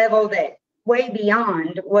on a level that way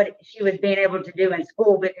beyond what she was being able to do in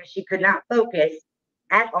school because she could not focus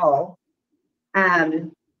at all.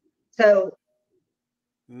 So,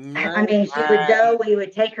 I mean, she would go, we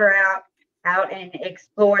would take her out and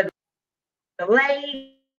explore the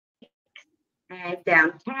lake and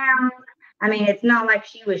downtown. I mean, it's not like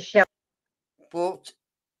she was sheltered. But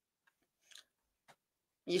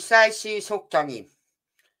you say she was hooked on him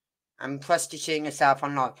and prostituting herself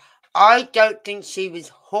online. I don't think she was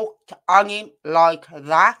hooked on him like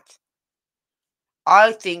that.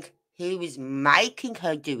 I think he was making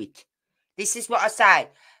her do it. This is what I say.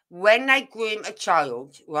 When they groom a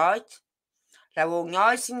child, right, they're all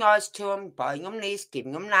nice and nice to them, buying them this,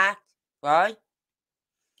 giving them that, right?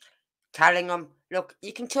 Telling them, look,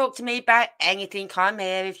 you can talk to me about anything. I'm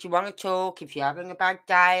here if you want to talk. If you're having a bad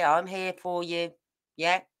day, I'm here for you.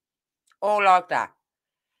 Yeah? All like that.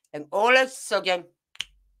 And all of a sudden,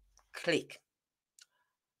 click.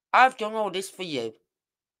 I've done all this for you.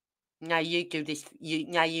 Now you do this.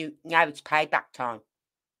 Now it's payback time.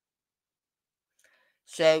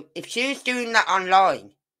 So if she was doing that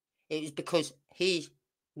online, it was because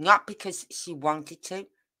not because she wanted to.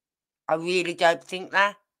 I really don't think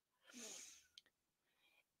that.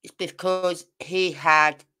 It's because he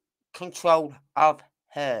had control of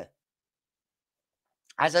her.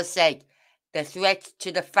 As I said, the threat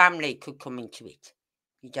to the family could come into it.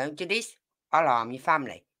 If you don't do this, I'll harm your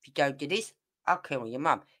family. If you don't do this, I'll kill your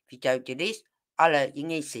mum. If you don't do this, I'll hurt your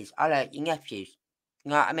nieces. I'll hurt your nephews. You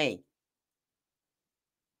know what I mean?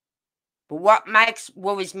 But what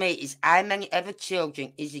worries me is how many other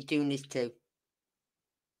children is he doing this to?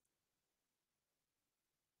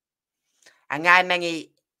 And how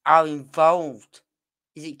many are involved?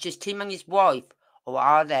 Is it just him and his wife, or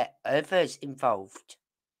are there others involved?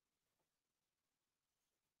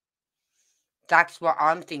 That's what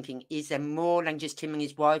I'm thinking. Is there more than just him and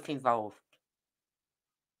his wife involved?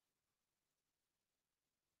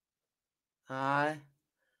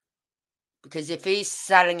 Because if he's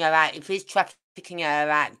selling her out, if he's trafficking her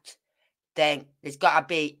out, then there's got to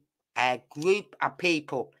be a group of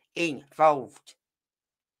people involved.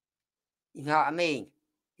 You know what I mean?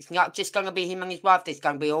 It's not just going to be him and his wife. There's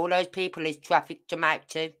going to be all those people he's trafficked them out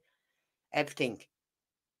to. Everything.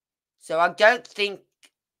 So I don't think,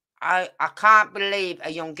 I can't believe a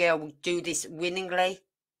young girl would do this willingly.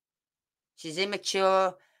 She's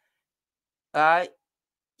immature, right?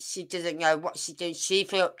 She doesn't know what she's doing. She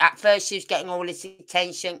felt at first she was getting all this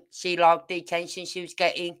attention. She liked the attention she was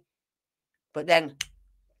getting. But then,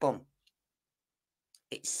 boom.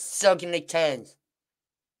 It suddenly turns.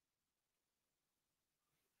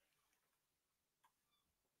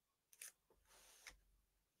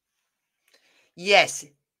 Yes,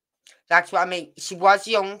 that's what I mean. She was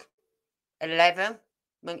young, 11,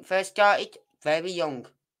 when it first started. Very young.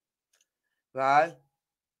 Right?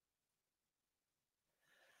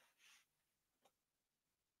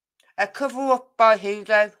 A cover up by who,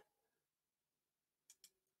 though?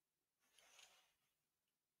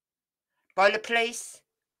 By the police?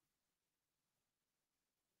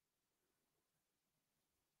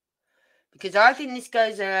 Because I think this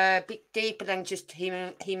goes a bit deeper than just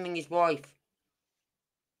him and his wife.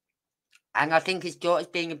 And I think his daughter's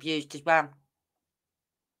being abused as well.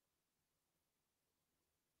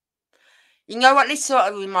 You know what this sort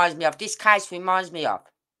of reminds me of? This case reminds me of.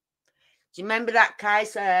 Do you remember that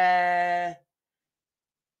case? The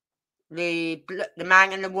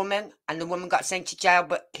man and the woman got sent to jail,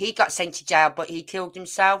 but he got sent to jail, but he killed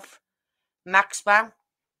himself. Maxwell,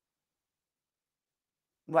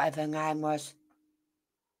 whatever her name was,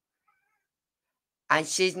 and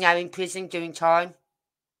she's now in prison doing time.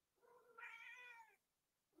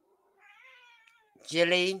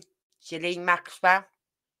 Gillian Maxwell,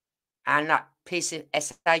 and that piece of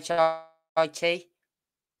SHIT.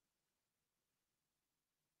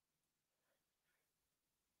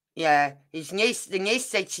 Yeah, the niece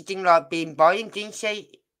said she didn't like being by him, didn't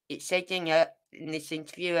she? It said in this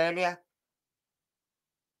interview earlier.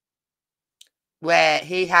 where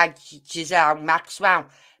he had Giselle Maxwell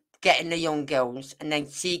getting the young girls, and then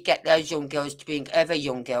she get those young girls to bring other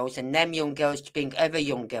young girls, and them young girls to bring other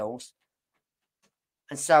young girls,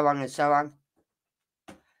 and so on and so on.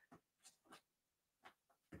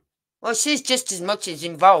 Well, she's just as much as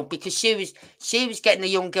involved because she was getting the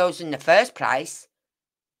young girls in the first place,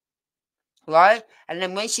 right? And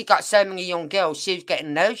then when she got so many young girls, she was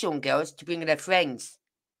getting those young girls to bring their friends.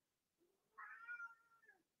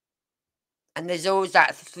 And there's always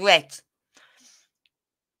that threat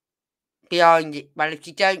behind it. Well, if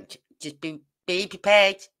you don't, just be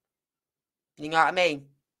prepared. You know what I mean?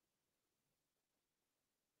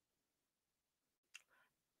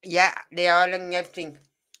 Yeah, the island and everything.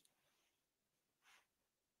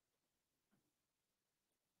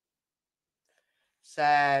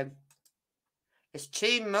 So there's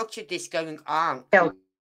too much of this going on.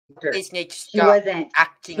 Kids need to start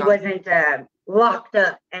acting. She wasn't locked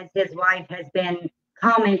up as his wife has been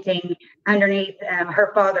commenting underneath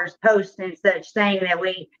her father's posts and such, saying that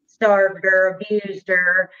we starved her, abused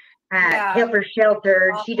her, kept her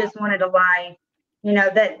sheltered. She just wanted a life. You know,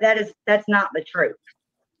 that's not the truth.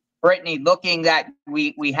 Brittany, looking that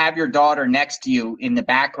we have your daughter next to you in the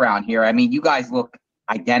background here. I mean, you guys look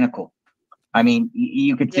identical. I mean,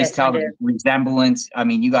 you could just tell the resemblance. I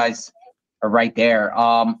mean, you guys are right there.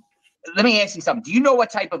 Let me ask you something. Do you know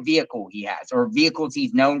what type of vehicle he has or vehicles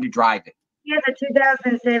he's known to drive it? He has a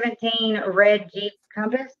 2017 red Jeep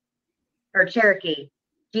Compass or Cherokee,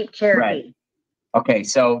 Jeep Cherokee. Right. Okay,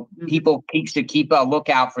 so people should keep a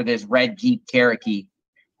lookout for this red Jeep Cherokee.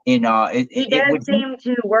 He does seem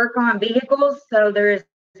to work on vehicles, so there is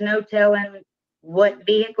no telling what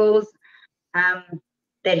vehicles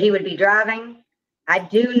that he would be driving. I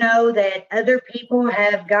do know that other people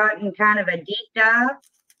have gotten kind of a deep dive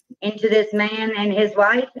into this man and his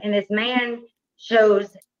wife, and this man shows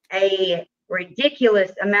a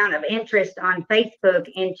ridiculous amount of interest on Facebook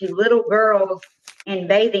into little girls in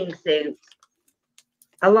bathing suits,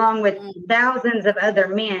 along with thousands of other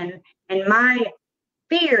men. And my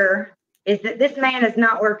fear is that this man is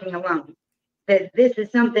not working alone, that this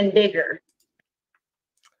is something bigger.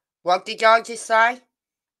 What did I just say?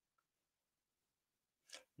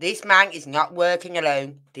 This man is not working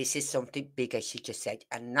alone. This is something bigger, she just said.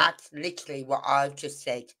 And that's literally what I've just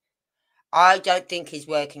said. I don't think he's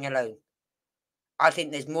working alone. I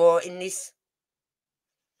think there's more in this.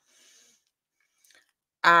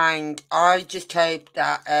 And I just hope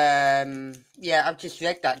that, yeah, I've just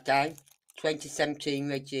read that down. 2017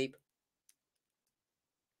 Red Jeep.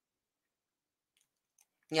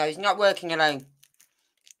 No, he's not working alone.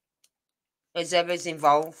 There's others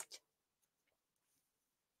involved.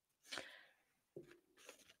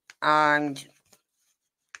 And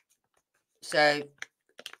so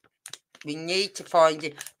we need to find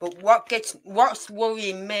it. But what's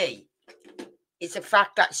worrying me is the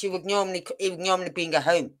fact that he would normally bring her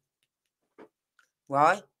home.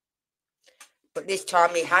 Right? But this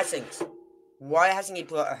time he hasn't. Why hasn't he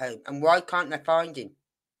brought her home? And why can't they find him?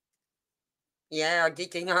 Yeah, I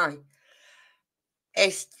did, didn't I?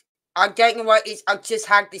 I don't know what it is. I've just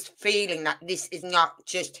had this feeling that this is not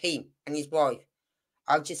just him and his wife.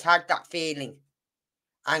 I've just had that feeling.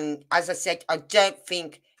 And as I said, I don't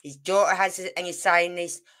think his daughter has any say in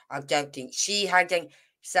this. I don't think she had any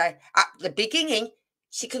say. At the beginning,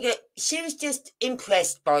 she was just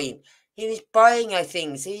impressed by him. He was buying her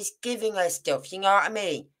things. He was giving her stuff. You know what I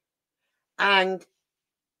mean? And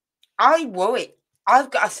I worry. I've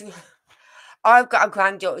got a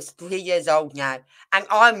granddaughter who's 3 years old now, and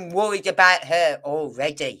I'm worried about her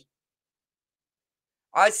already.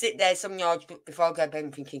 I sit there some nights before I go to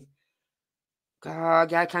bed thinking,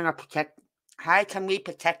 God, how can we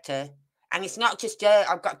protect her? And it's not just her.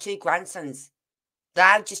 I've got 2 grandsons.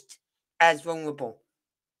 They're just as vulnerable.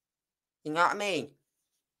 You know what I mean?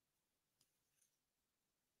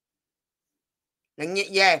 And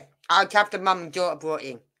yeah, I'd have the mum and daughter brought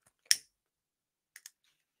in.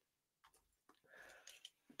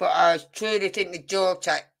 But I truly think the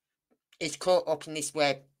daughter is caught up in this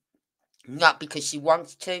web. Not because she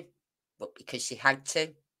wants to, but because she had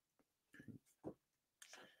to.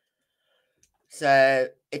 So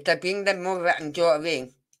if they bring their mother and daughter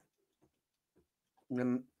in,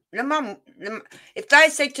 the mum, if they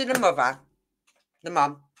say to the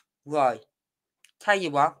mum, right, tell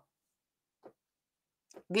you what,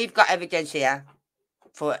 we've got evidence here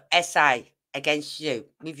for SA against you,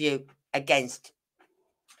 with you against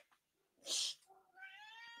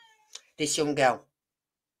this young girl.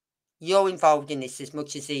 You're involved in this as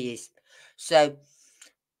much as he is. So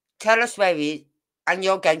tell us where he is, and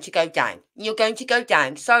you're going to go down. You're going to go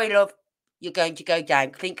down. Sorry, love. You're going to go down.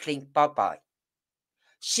 Clink, clink, bye-bye.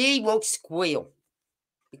 she will squeal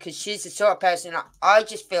because she's the sort of person I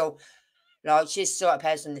just feel like she's the sort of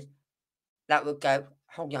person that would go,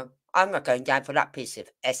 hold on, I'm not going down for that piece of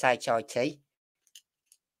shit.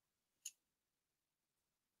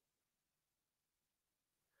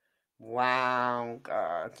 Wow,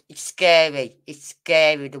 God. It's scary. It's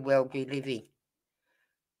scary, the world we live in.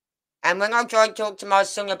 And when I try and talk to my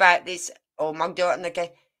son about this, or my daughter, and they go,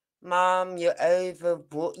 Mum, you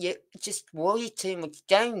just worry too much.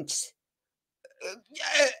 Don't.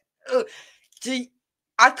 See,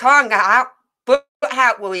 I can't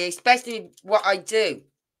help worry, especially what I do.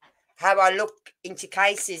 How I look into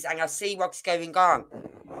cases and I see what's going on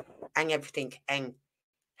and everything, and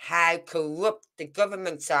how corrupt the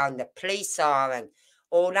governments are and the police are and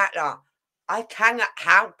all that lot. I cannot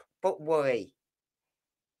help but worry.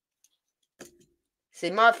 See,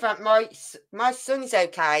 my son's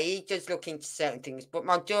okay. He does look into certain things, but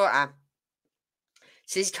my daughter,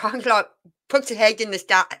 she's kind of like puts her head in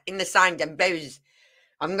the sand and bows.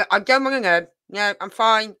 I don't want to know. No, I'm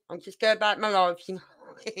fine. I'll just go about my life. You know?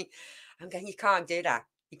 I'm going. You can't do that.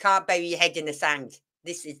 You can't bury your head in the sand.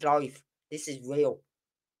 This is life. This is real.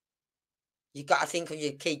 You got to think of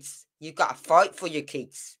your kids. You got to fight for your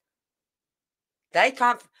kids. They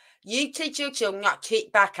can't. You teach your children not to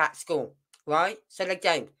hit back at school, right? So they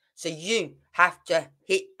don't. So you have to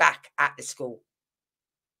hit back at the school.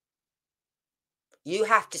 You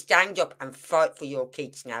have to stand up and fight for your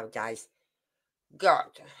kids nowadays.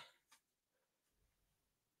 God.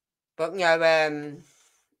 But no,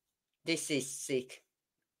 this is sick.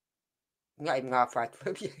 I'm not even halfway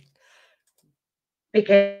through yet.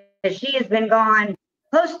 Because she has been gone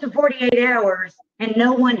close to 48 hours and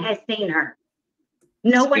no one has seen her.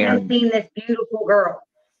 No one has seen this beautiful girl.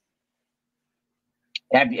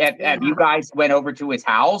 Have you guys went over to his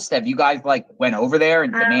house? Have you guys went over there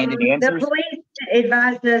and demanded answers? The police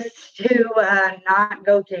advised us to not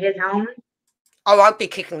go to his home. Oh, I'd be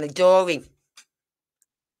kicking the door in.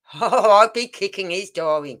 Oh, I'd be kicking his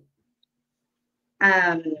door in.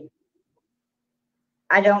 I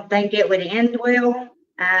don't think it would end well.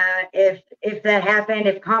 If that happened,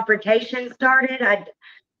 if confrontation started,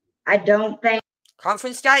 I don't think.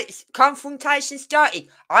 Confrontation started.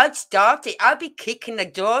 I'd start it. I'd be kicking the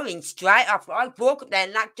door in straight off. I'd walk up there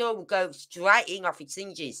and that door would go straight in off its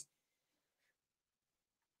hinges.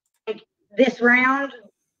 This round,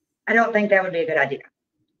 I don't think that would be a good idea.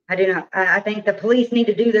 I do not. I think the police need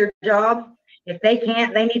to do their job. If they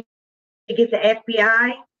can't, they need to get the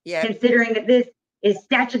FBI, considering that this is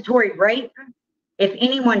statutory rape. If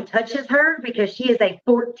anyone touches her, because she is a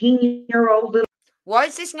 14-year-old little. Why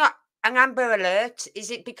is this not an Amber Alert?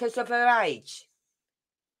 Is it because of her age?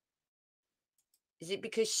 Is it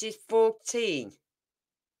because she's 14?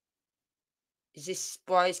 Is this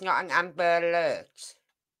why it's not an Amber Alert?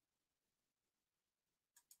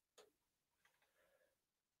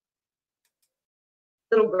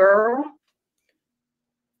 Little girl.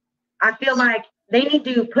 I feel like they need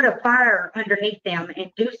to put a fire underneath them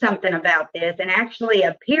and do something about this and actually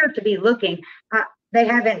appear to be looking. They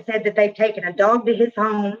haven't said that they've taken a dog to his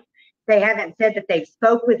home. They haven't said that they've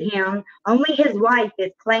spoke with him. Only his wife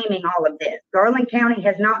is claiming all of this. Garland County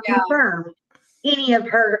has not confirmed any of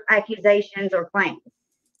her accusations or claims.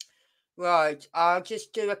 Right, I'll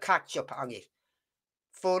just do a catch-up on it.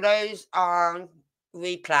 For those on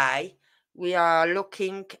replay, we are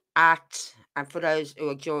looking at, and for those who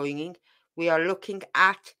are joining, we are looking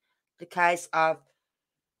at the case of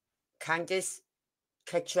Candace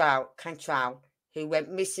Cantrell, who went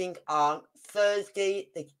missing on Thursday,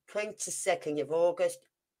 the 22nd of August,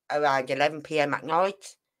 around 11 p.m. at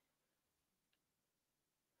night.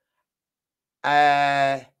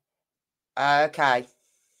 Okay.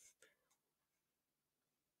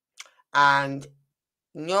 And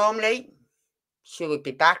normally, she would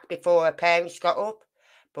be back before her parents got up,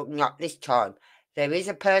 but not this time. There is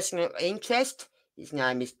a person of interest. His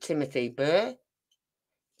name is Timothy Burr.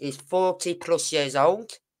 He's 40 plus years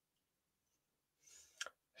old.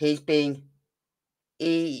 He's been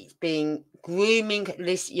grooming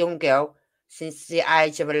this young girl since the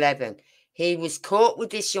age of 11. He was caught with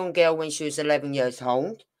this young girl when she was 11 years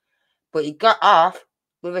old, but he got off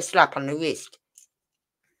with a slap on the wrist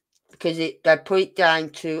because they put it down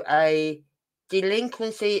to a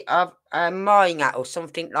delinquency of a minor or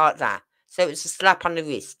something like that. So it's a slap on the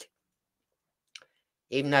wrist.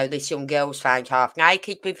 Even though this young girl was found half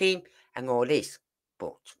naked with him and all this.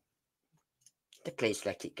 But the police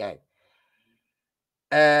let it go.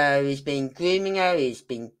 He's been grooming her. He's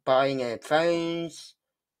been buying her phones,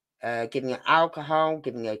 giving her alcohol,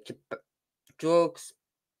 giving her drugs.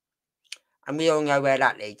 And we all know where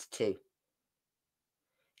that leads to.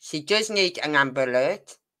 She does need an Amber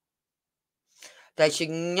Alert. They should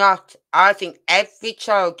not, I think every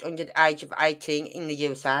child under the age of 18 in the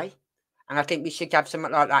USA, and I think we should have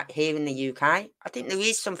something like that here in the UK. I think there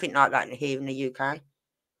is something like that here in the UK.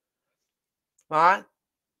 Right?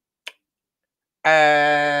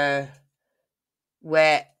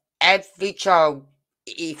 Where every child,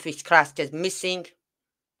 if it's classed as missing,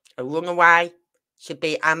 a runaway, should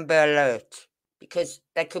be Amber Alert. Because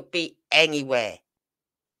they could be anywhere.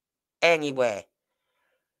 Anywhere.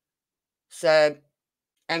 So,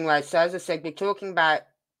 anyway, so as I said, we're talking about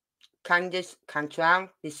Candace Cantrell.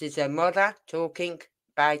 This is her mother talking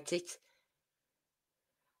about it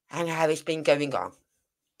and how it's been going on.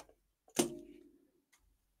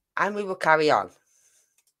 And we will carry on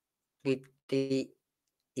with the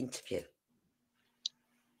interview.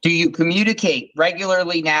 Do you communicate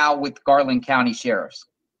regularly now with Garland County sheriffs?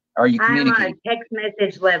 Are you communicating? I'm on a text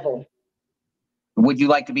message level. Would you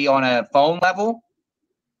like to be on a phone level?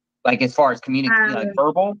 Like as far as communicating, like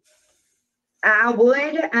verbal? I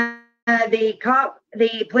would.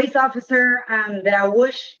 The police officer that I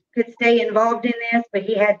wish could stay involved in this, but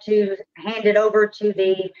he had to hand it over to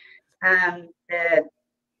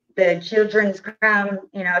the children's crime,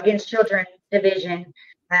 against children division.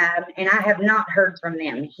 And I have not heard from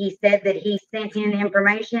them. He said that he sent in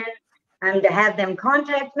information to have them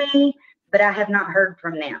contact me, but I have not heard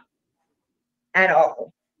from them at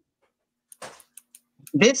all.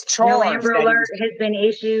 This charge, no Amber Alert has been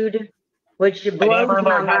issued, which blows an Amber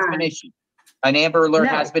Alert my has mind. been issued. An Amber Alert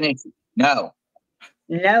has been issued. No.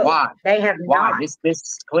 Why? They have not.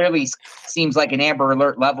 This clearly seems like an Amber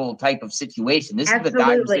Alert level type of situation. This is the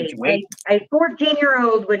dire situation. A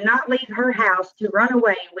 14-year-old would not leave her house to run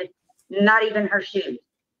away with not even her shoes.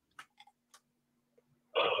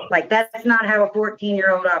 Like, that's not how a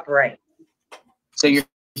 14-year-old operates. So you're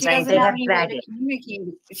saying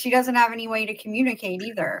she doesn't have any way to communicate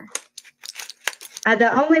either.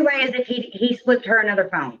 The only way is if he slipped her another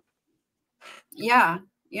phone. Yeah,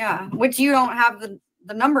 which you don't have the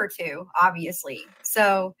number to, obviously.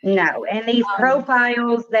 So no, and these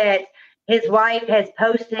profiles that his wife has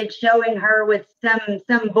posted showing her with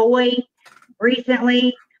some boy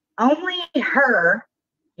recently, only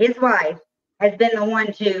his wife, has been the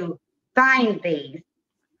one to find these.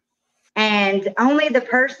 And only the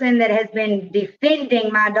person that has been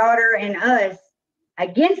defending my daughter and us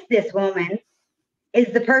against this woman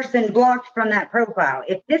is the person blocked from that profile.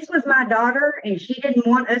 If this was my daughter and she didn't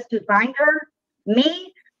want us to find her,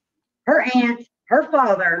 me, her aunt, her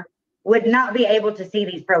father would not be able to see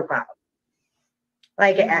these profiles.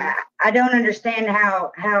 Like, I don't understand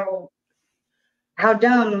how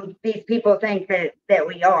dumb these people think that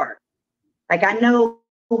we are. Like, I know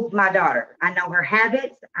my daughter. I know her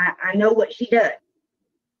habits. I know what she does.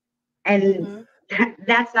 And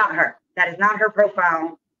that's not her. That is not her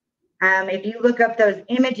profile. If you look up those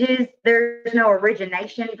images, there's no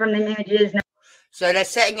origination from the images. So they're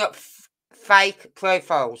setting up fake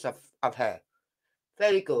profiles of her.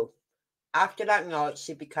 Very good. After that night,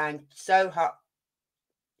 she became so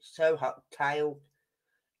hot-tailed.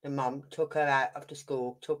 The mum took her out of the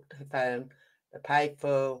school, took her phone, they paid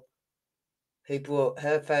for who brought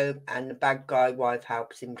her phone, and the bad guy wife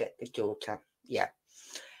helps him get the daughter. Yeah.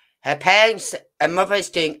 Her mother is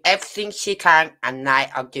doing everything she can, and they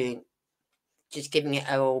are just giving it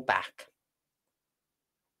her all back.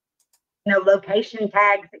 Location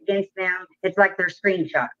tags against them. It's like their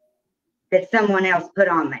screenshot that someone else put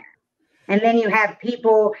on there. And then you have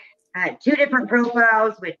people, 2 different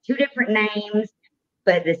profiles with 2 different names,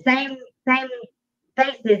 but the same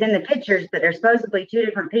faces in the pictures, but they're supposedly 2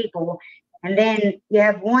 different people. And then you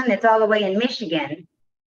have one that's all the way in Michigan.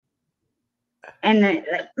 And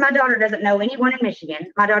my daughter doesn't know anyone in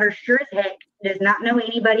Michigan. My daughter sure as heck does not know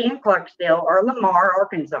anybody in Clarksville or Lamar,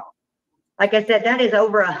 Arkansas. Like I said, that is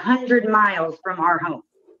over 100 miles from our home.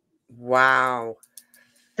 Wow.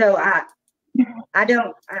 So I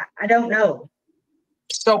don't know.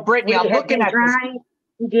 So Brittany, I'm looking at trying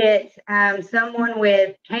to get someone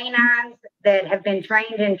with canines that have been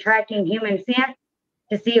trained in tracking human scent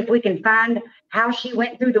to see if we can find how she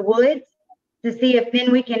went through the woods, to see if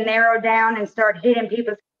then we can narrow down and start hitting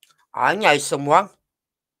people. I know someone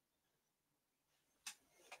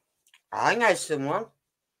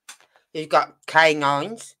who's got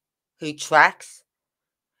canines, who tracks,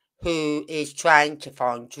 who is trying to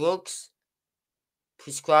find drugs,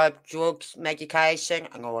 prescribed drugs, medication,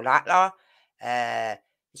 and all that lot.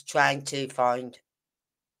 Is trying to find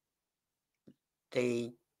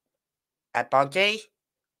a body,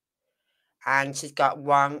 and she's got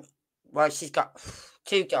she's got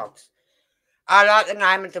 2 dogs. I like the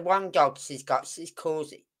name of the one dog she's got. She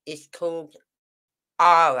calls it is called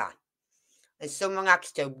Ara. And someone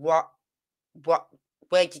asked her, where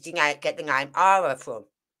did you get the name Ara from?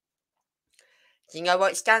 Do you know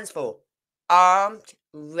what it stands for? Armed,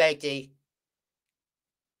 ready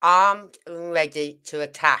to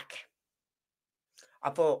attack. I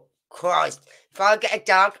thought, Christ, if I get a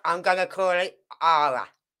dog, I'm going to call it Ara.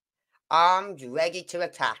 Armed, ready to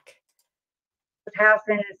attack. House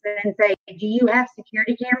and say, do you have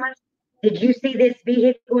security cameras? Did you see this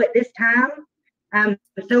vehicle at this time?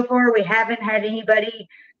 So far, we haven't had anybody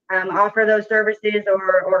offer those services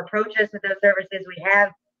or approach us with those services. We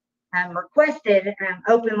have requested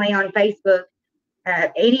openly on Facebook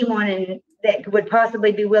anyone that would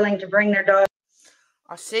possibly be willing to bring their dog.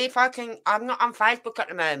 I'll see if I can. I'm not on Facebook at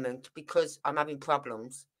the moment because I'm having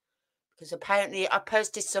problems. Because apparently I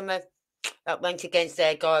posted some that went against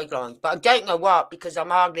their guidelines. But I don't know what, because I'm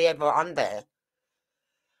hardly ever on there.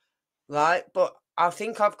 Right? But I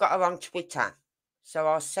think I've got her on Twitter. So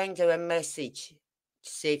I'll send her a message to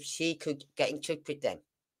see if she could get in touch with them.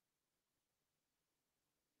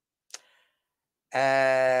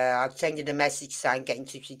 I'll send her the message saying get in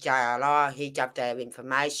touch with JLR. He'd have their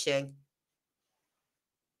information.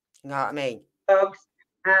 You know what I mean? Dogs,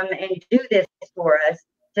 and do this for us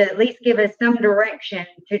to at least give us some direction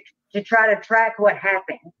to try to track what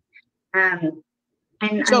happened. And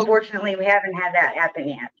so, unfortunately, we haven't had that happen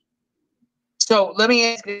yet. So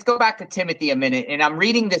let's go back to Timothy a minute. And I'm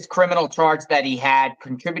reading this criminal charge that he had,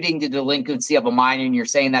 contributing to delinquency of a minor, and you're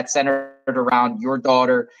saying that centered around your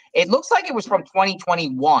daughter. It looks like it was from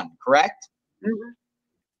 2021, correct? Mm-hmm.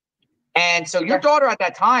 And so your daughter at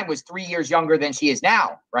that time was 3 years younger than she is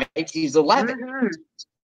now, right? She's 11. Mm-hmm.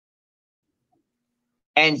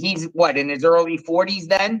 And he's what, in his early 40s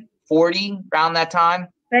then? 40, around that time?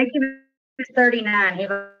 Thank you. He's 39.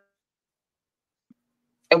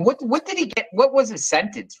 And what did he get? What was his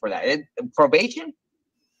sentence for that? Probation?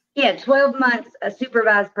 Yeah, 12 months of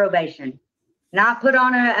supervised probation. Not put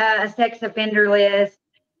on a sex offender list,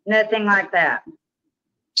 nothing like that.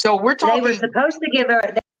 So we're talking. They were supposed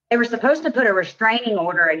to they were supposed to put a restraining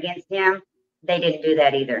order against him. They didn't do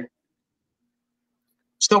that either.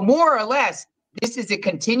 So more or less, this is a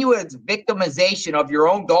continuous victimization of your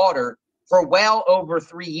own daughter for well over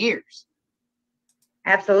 3 years.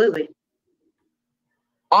 Absolutely.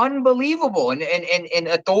 Unbelievable. And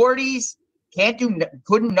authorities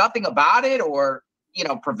couldn't nothing about it, or,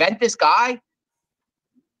 prevent this guy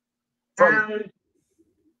from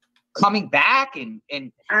coming back. And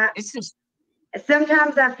it's just.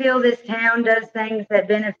 Sometimes I feel this town does things that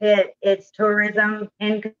benefit its tourism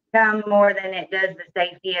income more than it does the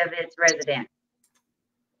safety of its residents.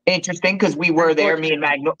 Interesting, because we were there, me and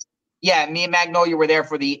Magnolia were there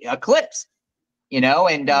for the eclipse, and there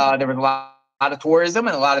was a lot of tourism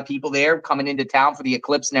and a lot of people there coming into town for the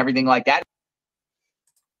eclipse and everything like that.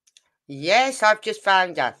 Yes, I've just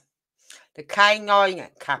found her. The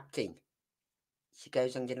K9 captain. She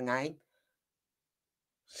goes under the name.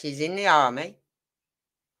 She's in the army.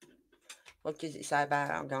 What does it say about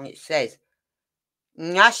how long? It says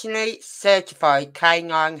nationally certified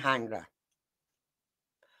K9 handler.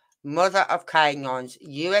 Mother of K9s,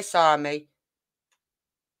 US Army.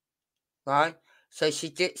 Right? So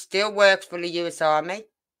she still works for the US Army.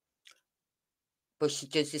 But she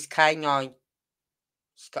does this K9.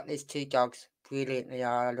 She's got these 2 dogs. Brilliant they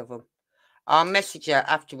are. I love them. I'll message her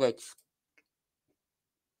afterwards.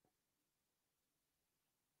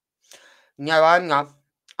 No, I'm not.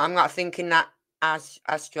 I'm not thinking that,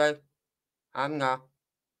 Astro. I'm not.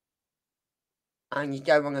 And you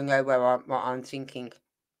don't want to know what I'm thinking.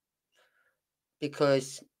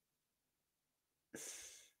 Because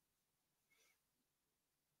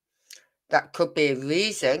that could be a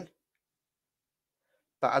reason.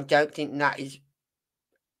 But I don't think that is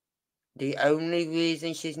the only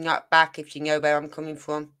reason she's not back, if you know where I'm coming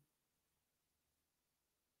from.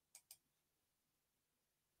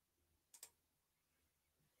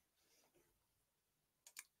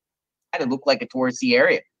 To look like a touristy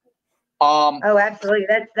area. Oh, absolutely.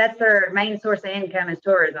 That's their main source of income is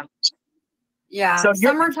tourism. Yeah. So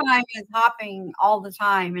summertime is hopping all the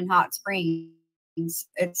time in Hot Springs.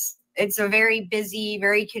 It's a very busy,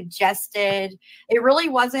 very congested. It really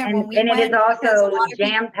wasn't when we went. And it is also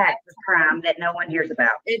jam-packed with crime that no one hears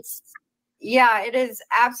about. It is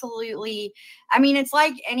absolutely. I mean, it's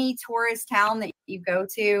like any tourist town that you go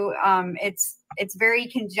to. It's very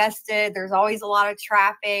congested. There's always a lot of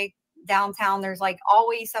traffic. Downtown, there's like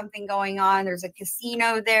always something going on. There's a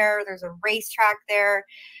casino there. There's a racetrack there.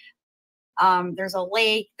 There's a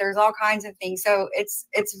lake. There's all kinds of things. So it's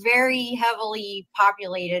very heavily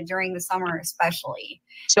populated during the summer, especially.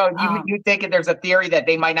 So you think there's a theory that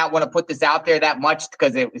they might not want to put this out there that much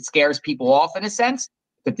because it scares people off in a sense?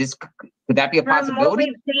 Could that be a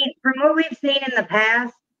possibility? From what we've seen in the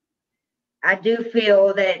past, I do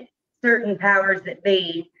feel that certain powers that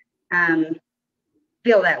be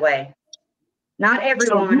feel that way. Not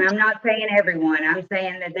everyone. I'm not saying everyone. I'm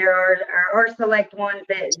saying that there are select ones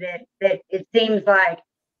that it seems like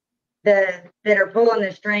that are pulling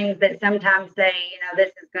the strings that sometimes say, this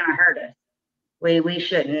is going to hurt us. We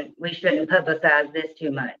shouldn't publicize this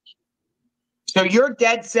too much. So you're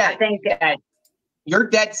dead set. I think you're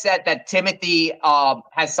dead set that Timothy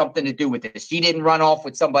has something to do with this. She didn't run off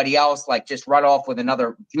with somebody else, like just run off with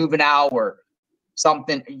another juvenile or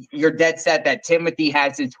something. You're dead set that Timothy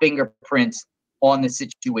has his fingerprints on the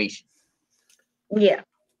situation. Yeah.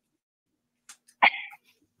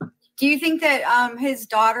 Do you think that his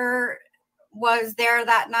daughter was there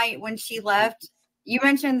that night when she left? You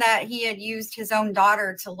mentioned that he had used his own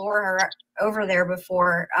daughter to lure her over there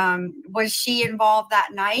before. Was she involved that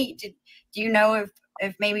night? Do you know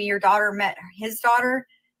if maybe your daughter met his daughter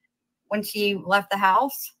when she left the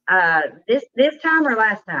house? This time or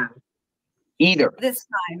last time? Either. This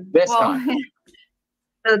time. This time.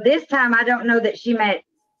 So this time, I don't know that she met.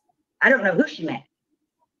 I don't know who she met,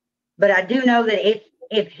 but I do know that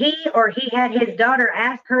if he or he had his daughter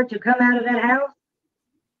ask her to come out of that house,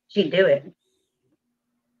 she'd do it.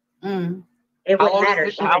 It wouldn't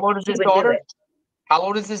matter. How old is his daughter? How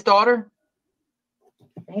old is his daughter?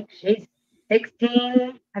 I think she's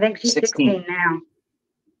 16. I think she's 16 now.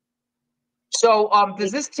 So,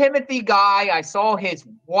 does this Timothy guy? I saw his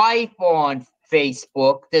wife on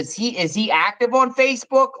Facebook. Is he active on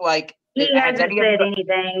Facebook? Like he hasn't said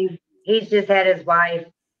anything. He's just had his wife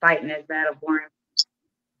fighting his battle for him.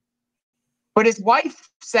 But his wife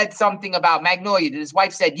said something about Magnolia. His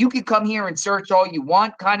wife said, "You can come here and search all you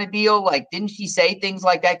want," kind of deal. Like, didn't she say things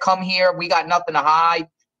like that? Come here, we got nothing to hide.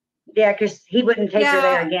 Yeah, because he wouldn't take her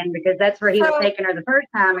there again because that's where he was taking her the first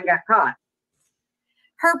time and got caught.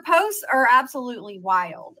 Her posts are absolutely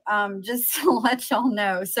wild. Just to let y'all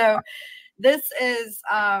know. So this is,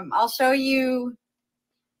 I'll show you.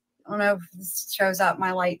 I don't know if this shows up.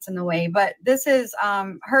 My light's in the way, but this is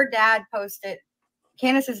her dad posted.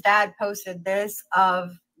 Candace's dad posted this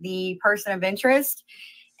of the person of interest.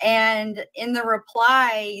 And in the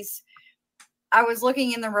replies, I was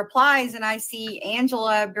looking in the replies and I see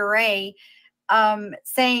Angela Bure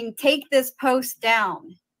saying, "Take this post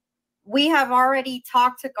down. We have already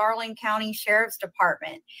talked to Garland County Sheriff's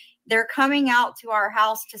Department. They're coming out to our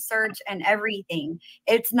house to search and everything.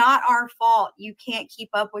 It's not our fault. You can't keep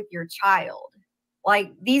up with your child."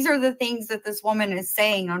 Like, these are the things that this woman is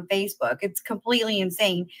saying on Facebook. It's completely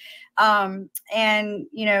insane. And,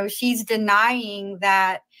 she's denying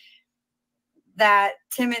that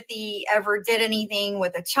Timothy ever did anything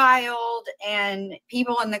with a child. And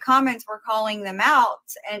people in the comments were calling them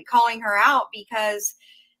out and calling her out because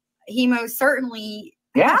he most certainly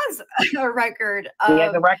has a record of... He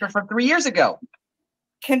has a record from 3 years ago.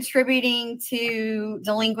 Contributing to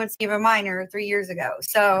delinquency of a minor 3 years ago.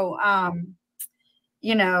 So,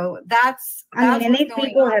 that's and these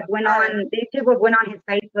people have went on his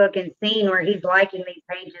Facebook and seen where he's liking these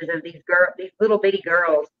pages of these little bitty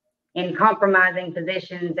girls in compromising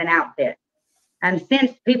positions and outfits. And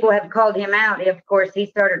since people have called him out, of course, he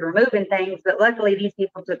started removing things, but luckily these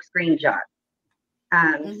people took screenshots.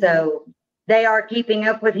 So they are keeping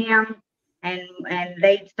up with him, and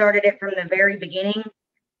they started it from the very beginning.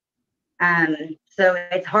 So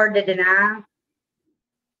it's hard to deny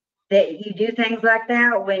that you do things like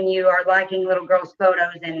that when you are liking little girls'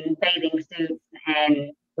 photos in bathing suits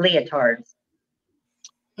and leotards.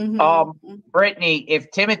 Brittany, if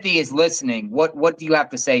Timothy is listening, what do you have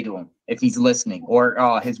to say to him if he's listening,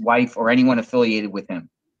 or his wife, or anyone affiliated with him?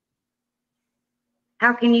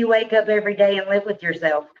 How can you wake up every day and live with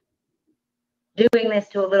yourself doing this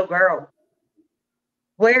to a little girl?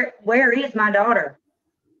 Where is my daughter?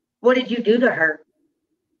 What did you do to her?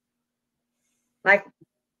 Like,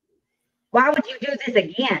 why would you do this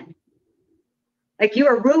again? Like, you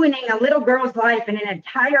are ruining a little girl's life and an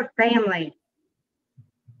entire family.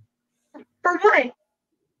 For what?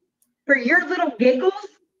 For your little giggles?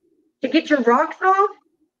 To get your rocks off?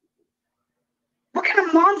 What kind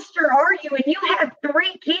of monster are you? And you have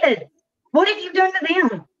 3 kids. What have you done to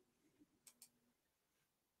them?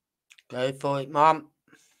 Go for it, Mom.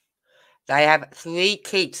 They have 3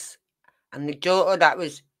 kids. And the daughter that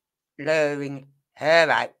was luring her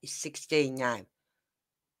out is 16 now.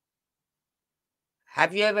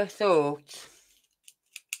 Have you ever thought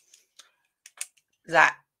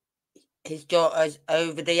that his daughter's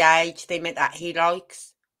over the age limit that he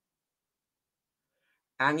likes,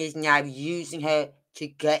 and he's now using her to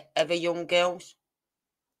get other young girls.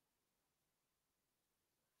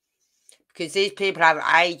 Because these people have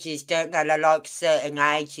ages, don't they? They like certain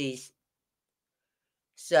ages.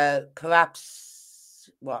 So perhaps,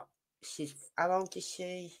 what? How old is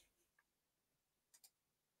she?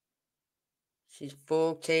 She's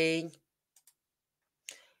 14.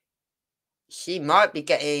 She might be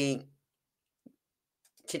getting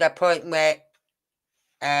to the point where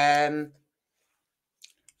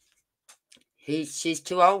she's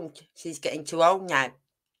too old. She's getting too old now.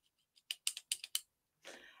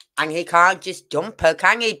 And he can't just dump her,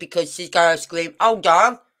 can he? Because she's going to scream, hold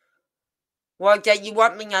on. Why don't you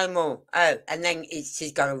want me no more? Oh, and then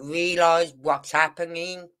she's going to realise what's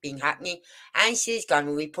been happening, and she's going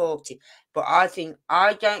to report it. But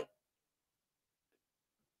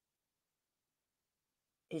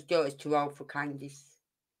his daughter's too old for Candace.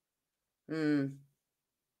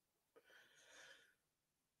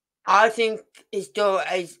 I think his daughter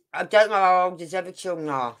is, I don't know how old his other children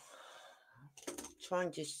are. Try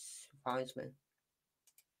and just find me.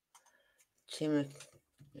 Timothy.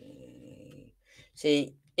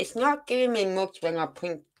 See, it's not giving me much when I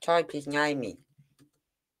type his name in.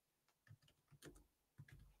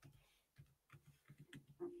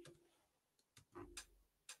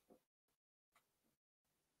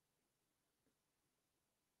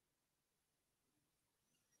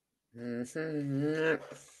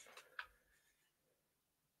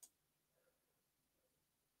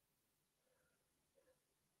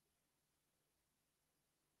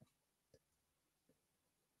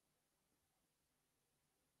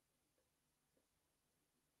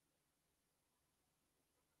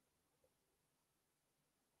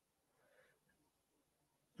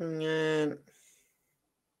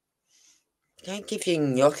 Can't give you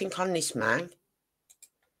nothing on this man.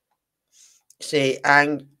 See,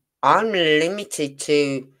 and I'm limited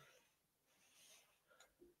to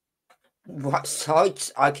what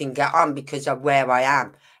sites I can get on because of where I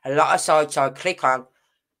am. A lot of sites I click on,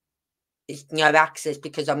 it's no access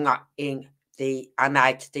because I'm not in I'm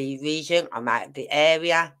out of the region, I'm out of the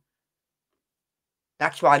area.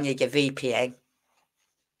 That's why I need a VPN.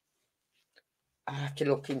 I have to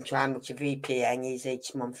look into how much a VPN is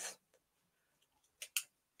each month.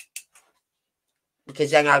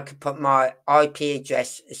 Because then I could put my IP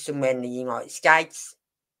address somewhere in the United States,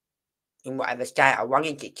 in whatever state I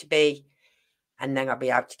wanted it to be, and then I'll be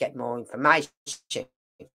able to get more information.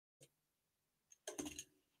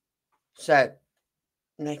 So,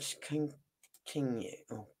 let's continue.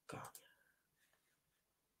 Oh, God.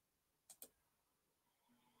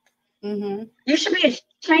 You should be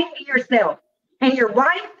ashamed of yourself. And your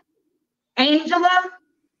wife, Angela,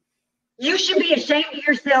 you should be ashamed of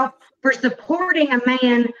yourself for supporting a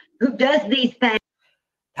man who does these things.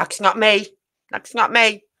 That's not me. That's not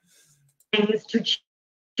me. Things to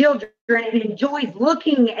children and enjoys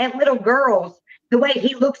looking at little girls the way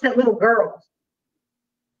he looks at little girls.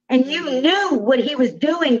 And you knew what he was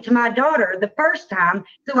doing to my daughter the first time,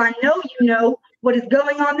 so I know you know what is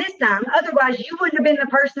going on this time. Otherwise, you wouldn't have been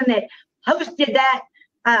the person that hosted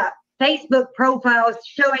that Facebook profile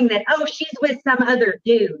showing that, oh, she's with some other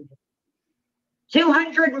dude.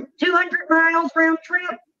 200 miles round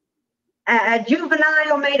trip. A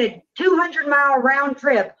juvenile made a 200-mile round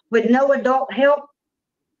trip with no adult help.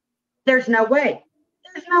 There's no way.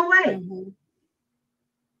 There's no way.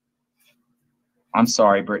 I'm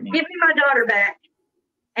sorry, Brittany. Give me my daughter back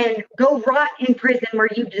and go rot in prison where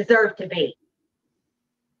you deserve to be.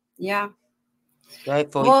 Yeah.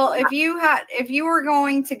 Rightfully. Well, if you were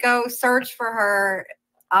going to go search for her,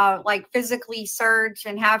 like physically search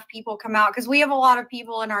and have people come out, because we have a lot of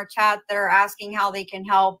people in our chat that are asking how they can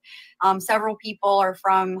help. Several people are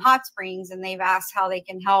from Hot Springs and they've asked how they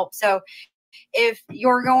can help. So if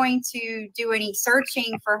you're going to do any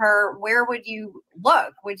searching for her, where would you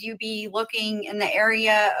look? Would you be looking in the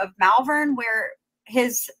area of Malvern where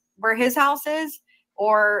his house is,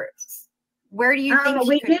 or where do you think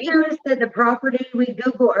we did notice that the property, we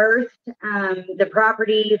Google Earthed the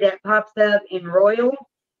property that pops up in Royal,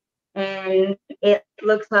 and it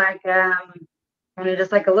looks like kind of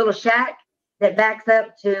just like a little shack that backs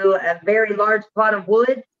up to a very large plot of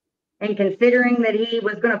wood. And considering that he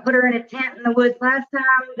was going to put her in a tent in the woods last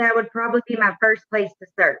time, that would probably be my first place to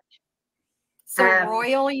search. So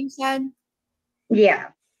Royal, you said? Yeah.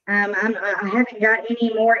 I haven't got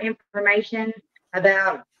any more information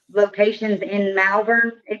about locations in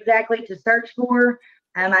Malvern exactly to search for.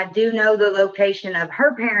 I do know the location of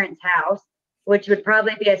her parents' house, which would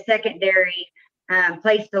probably be a secondary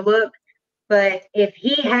place to look. But if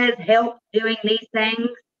he has help doing these things,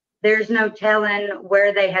 there's no telling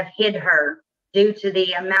where they have hid her due to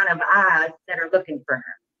the amount of eyes that are looking for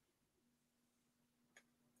her.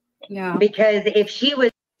 Yeah. Because if she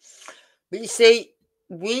was... But you see,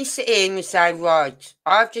 we sit in and say, right,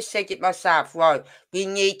 I've just said it myself, right, we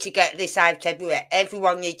need to get this out everywhere.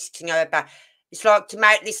 Everyone needs to know about it. It's like to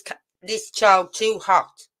make this child too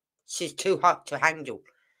hot. She's too hot to handle.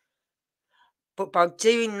 But by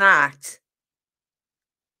doing that,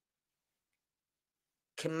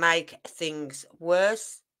 can make things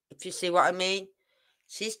worse, if you see what I mean.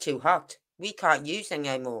 She's too hot. We can't use her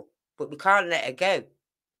no more, but we can't let her go.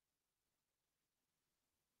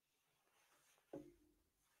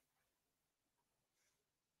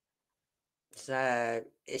 So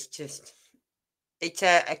it's just, it's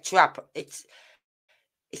a trap. It's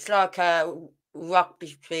like a rock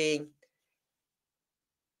between,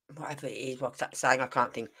 whatever it is, what's that saying? I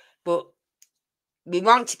can't think. But we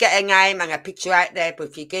want to get a name and a picture out there, but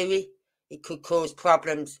if you do it could cause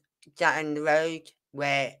problems down the road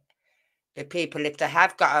where the people, if they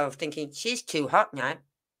have got her, are thinking, she's too hot now.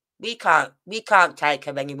 We can't take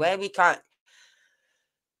her anywhere. We can't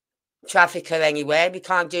traffic her anywhere. We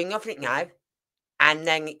can't do nothing now. And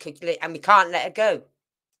then it could, and we can't let her go.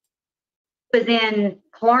 Was in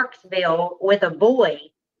Clarksville with a boy.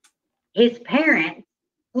 His parents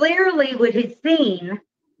clearly would have seen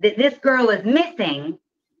that this girl is missing.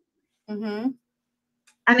 Mm-hmm.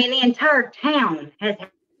 I mean, the entire town has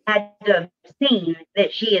had to have seen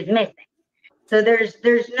that she is missing. So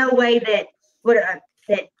there's no way that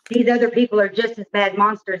that these other people are just as bad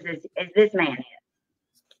monsters as this man is.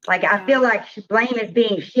 Like, I feel like blame is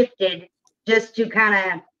being shifted just to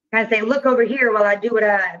kind of say, look over here while I do what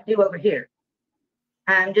I do over here.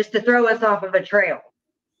 Just to throw us off of a trail.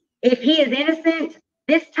 If he is innocent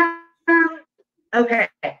this time, okay.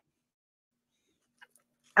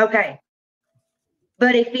 Okay.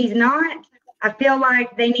 But if he's not, I feel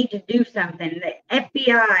like they need to do something. The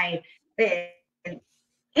FBI,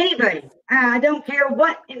 anybody, I don't care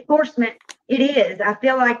what enforcement it is. I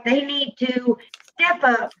feel like they need to step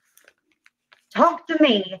up, talk to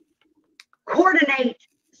me, coordinate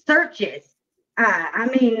searches. I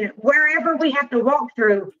mean, wherever we have to walk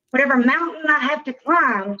through, whatever mountain I have to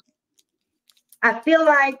climb, I feel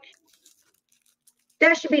like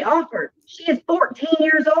that should be offered. She is 14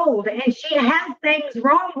 years old and she has things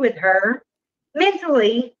wrong with her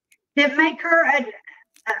mentally that make her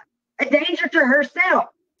a danger to herself.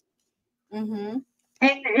 Mm-hmm.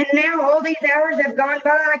 And now all these hours have gone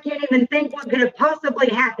by. I can't even think what could have possibly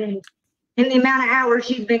happened in the amount of hours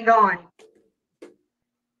she's been gone.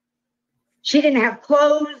 She didn't have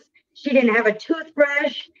clothes. She didn't have a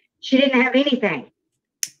toothbrush. She didn't have anything.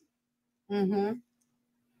 Mm-hmm.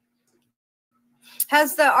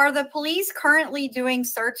 Are the police currently doing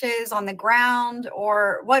searches on the ground,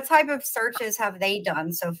 or what type of searches have they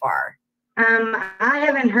done so far? I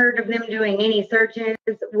haven't heard of them doing any searches.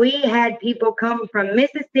 We had people come from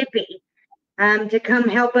Mississippi to come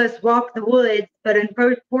help us walk the woods, but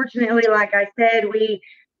unfortunately, like I said,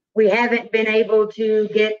 we haven't been able to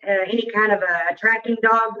get any kind of a tracking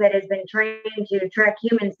dog that has been trained to track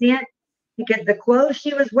human scent, because the clothes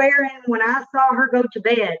she was wearing when I saw her go to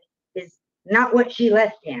bed is not what she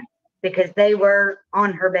left in, because they were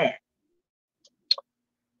on her bed.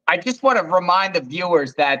 I just want to remind the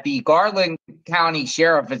viewers that the Garland County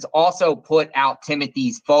Sheriff has also put out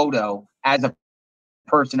Timothy's photo as a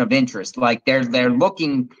person of interest. Like they're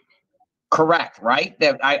looking correct, right?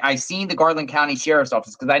 That I seen the Garland County Sheriff's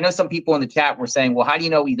Office, because I know some people in the chat were saying, well, how do you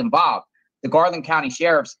know he's involved? The Garland County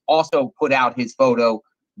Sheriff's also put out his photo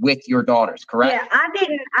with your daughters, correct? Yeah, I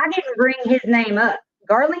didn't bring his name up.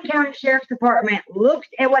 Garland County Sheriff's Department looked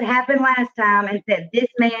at what happened last time and said, this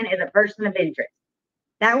man is a person of interest.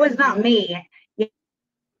 That was not me.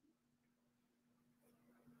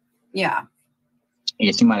 Yeah.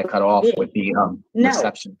 Yes, you might have cut off with the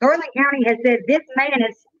reception. Garland County has said this man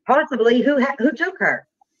is possibly who took her.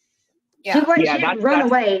 Yeah. She didn't run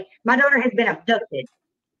away. My daughter has been abducted.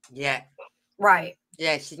 Yeah. Right.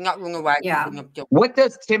 Yeah, she's not run away. Yeah. What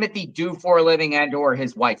does Timothy do for a living, and or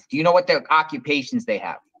his wife? Do you know what their occupations they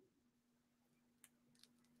have?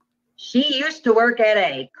 She used to work at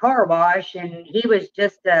a car wash, and he was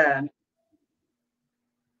just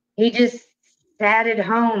he just sat at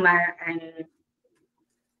home and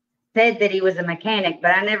said that he was a mechanic,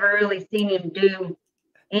 but I never really seen him do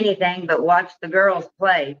anything but watch the girls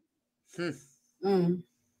play. Mm.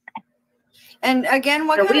 And again,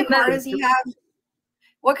 what kind of car does he have?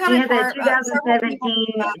 What kind of car? He has a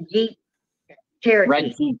 2017 Jeep Cherokee.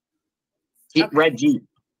 Red Jeep. Red Jeep.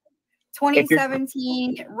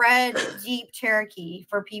 2017 red Jeep Cherokee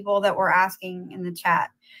for people that were asking in the chat.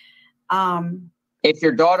 If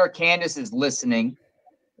your daughter Candace is listening,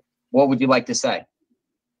 what would you like to say?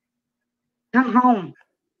 Come home.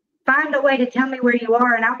 Find a way to tell me where you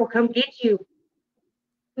are, and I will come get you.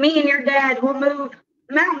 Me and your dad will move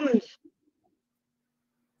mountains.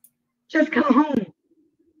 Just come home.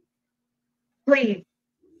 Please,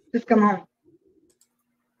 just come home.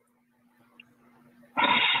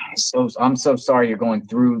 So I'm so sorry you're going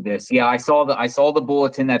through this. Yeah, I saw the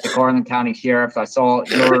bulletin at the Garland County Sheriff's. I saw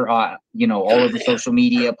your all over social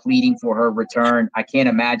media pleading for her return. I can't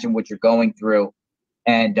imagine what you're going through.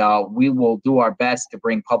 And we will do our best to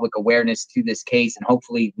bring public awareness to this case. And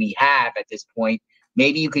hopefully we have at this point.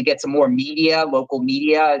 Maybe you could get some more media, local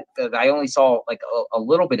media, because I only saw like a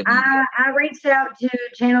little bit of media. I reached out to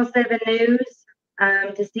Channel 7 News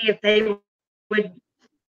to see if they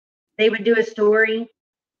would do a story.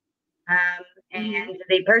 And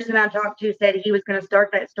the person I talked to said he was going to start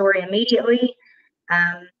that story immediately.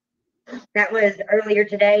 That was earlier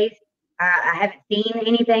today. I haven't seen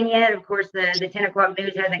anything yet. Of course, the 10 o'clock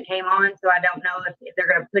news hasn't came on, so I don't know if they're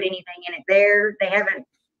going to put anything in it there. They haven't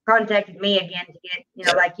contacted me again to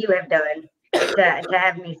get, like you have done, to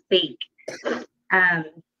have me speak.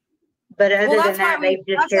 But other than that, they've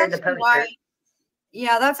just shared the poster.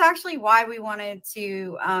 Yeah, that's actually why we wanted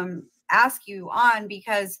to ask you on,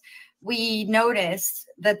 because we noticed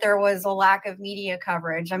that there was a lack of media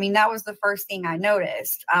coverage. I mean, that was the first thing I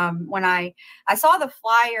noticed. When I saw the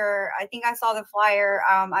flyer, I think I saw the flyer.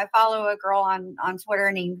 I follow a girl on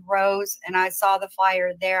Twitter named Rose, and I saw the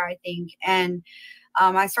flyer there, I think. And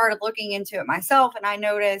I started looking into it myself, and I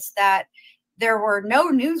noticed that there were no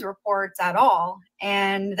news reports at all.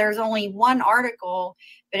 And there's only one article,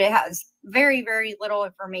 but it has very, very little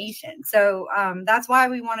information. So that's why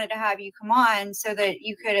we wanted to have you come on, so that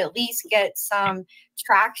you could at least get some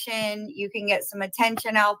traction. You can get some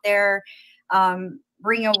attention out there,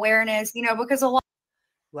 bring awareness, because a lot.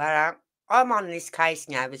 Well, I'm on this case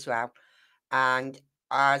now as well. And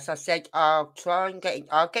as I said, I'll try and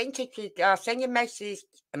I'll get in touch with, I'll send a message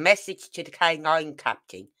to the K9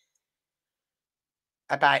 captain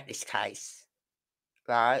about this case,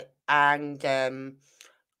 right? And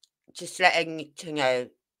just letting to know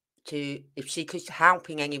if she could help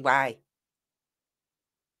in any way,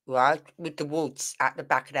 right? With the woods at the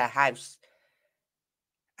back of their house.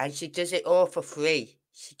 And she does it all for free.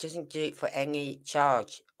 She doesn't do it for any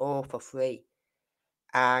charge, all for free.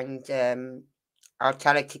 And I'll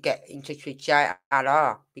tell her to get in touch with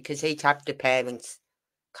JLR, because he'd have the parents'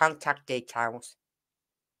 contact details.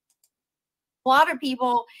 A lot of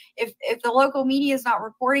people, if the local media is not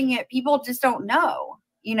reporting it, people just don't know.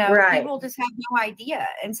 Right. People just have no idea.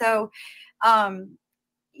 And so,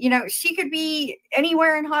 she could be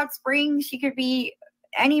anywhere in Hot Springs. She could be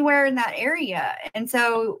anywhere in that area. And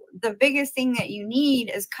so the biggest thing that you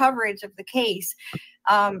need is coverage of the case,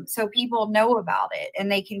 so people know about it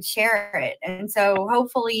and they can share it. And so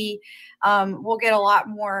hopefully we'll get a lot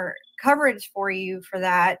more coverage for you for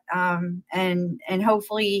that. And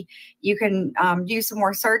hopefully you can do some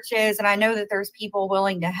more searches. And I know that there's people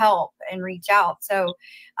willing to help and reach out. So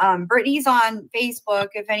Brittany's on Facebook.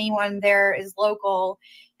 If anyone there is local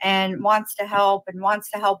and wants to help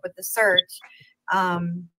with the search,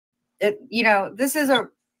 this is a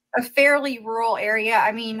fairly rural area.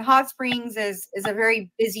 I mean, Hot Springs is a very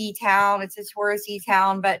busy town. It's a touristy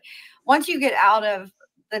town, but once you get out of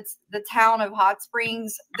the town of Hot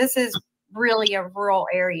Springs, this is really a rural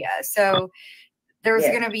area. So there's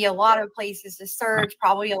going to be a lot of places to search,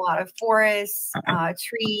 probably a lot of forests,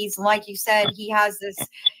 trees. Like you said, he has this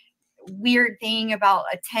weird thing about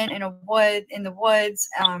a tent in the woods.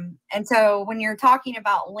 And so when you're talking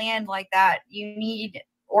about land like that, you need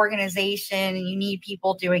organization and you need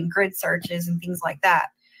people doing grid searches and things like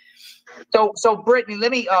that. So Brittany,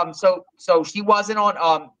 let me so she wasn't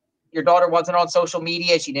on your daughter wasn't on social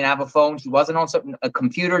media. She didn't have a phone. She wasn't on a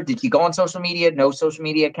computer. Did she go on social media? No social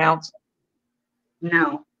media accounts?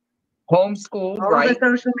 No. Homeschooled, all right? All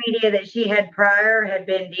the social media that she had prior had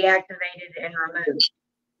been deactivated and removed.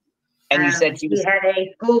 And you said she had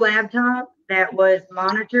a school laptop that was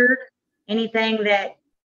monitored. Anything that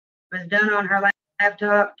was done on her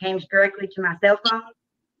laptop came directly to my cell phone.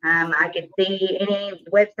 I could see any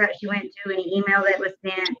website she went to, any email that was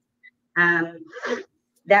sent.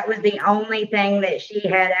 That was the only thing that she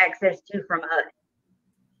had access to from us.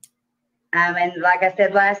 And like I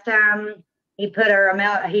said last time, he put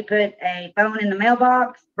a phone in the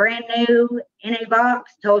mailbox, brand new, in a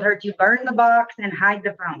box, told her to burn the box and hide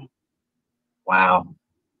the phone. Wow.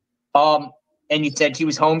 And you said she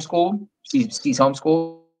was homeschooled? She's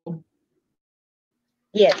homeschooled?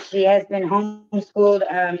 Yes, she has been homeschooled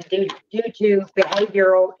due to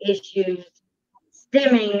behavioral issues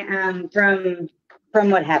stemming from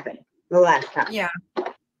what happened the last time. Yeah.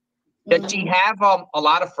 Does she have a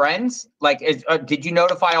lot of friends? Like, did you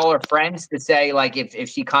notify all her friends to say, like, if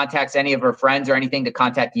she contacts any of her friends or anything, to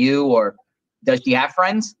contact you, or does she have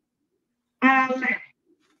friends? The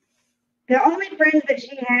only friends that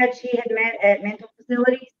she had met at mental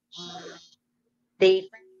facilities. The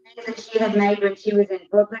friends that she had made when she was in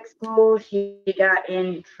public school, she got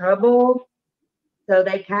in trouble, so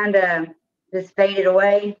they kind of just faded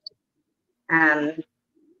away.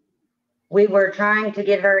 We were trying to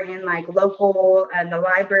get her in like local, and the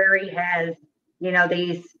library has,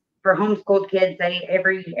 these for homeschooled kids. They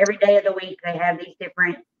every day of the week they have these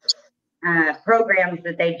different programs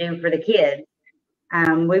that they do for the kids.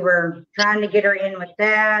 We were trying to get her in with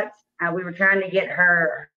that. We were trying to get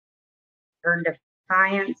her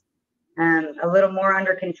defiance a little more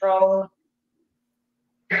under control.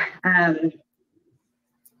 But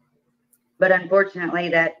unfortunately,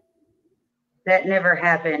 that never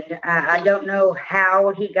happened. I don't know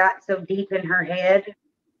how he got so deep in her head.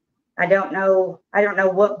 I don't know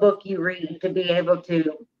what book you read to be able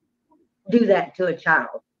to do that to a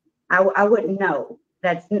child. I wouldn't know.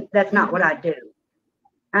 That's not what I do.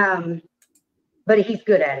 But he's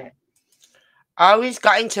good at it. I always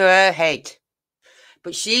got into her head,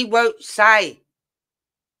 but she won't say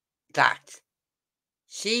that.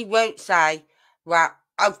 She won't say, well,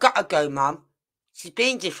 I've got to go, Mum. She's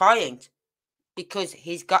being defiant because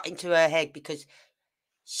he's got into her head, because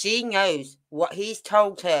she knows what he's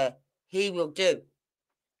told her he will do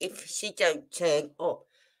if she don't turn up.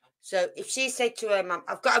 So if she said to her mum,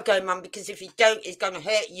 I've got to go, Mum, because if you don't, it's going to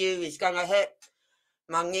hurt you, it's going to hurt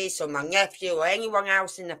my niece or my nephew or anyone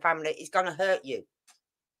else in the family, it's going to hurt you.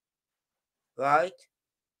 Right?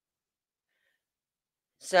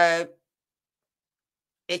 So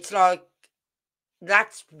it's like,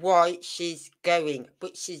 that's why she's going,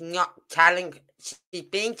 but she's not telling. She's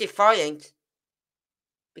being defiant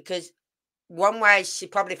because one way she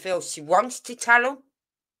probably feels she wants to tell them,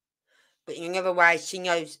 but in another way she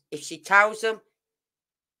knows if she tells them,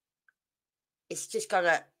 it's just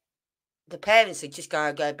gonna, the parents are just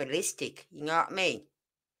gonna go ballistic. You know what I mean?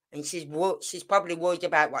 And she's probably worried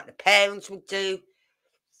about what the parents would do.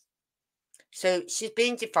 So she's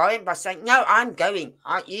being defiant by saying, no, I'm going.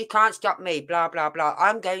 You can't stop me, blah, blah, blah.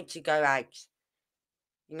 I'm going to go out.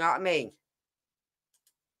 You know what I mean?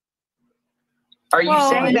 Are you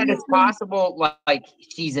saying that it's possible, like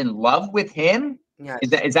she's in love with him? No.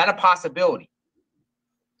 Is that a possibility?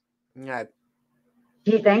 No.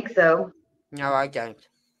 Do you think so? No, I don't.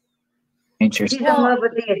 Interesting. She's in love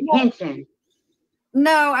with the attention.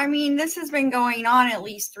 No, I mean, this has been going on at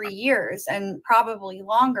least 3 years and probably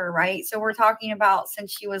longer, right? So we're talking about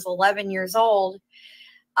since she was 11 years old.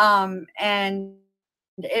 And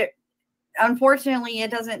it, unfortunately, it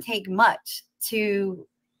doesn't take much to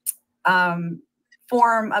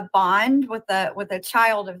form a bond with a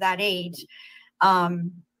child of that age.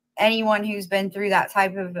 Anyone who's been through that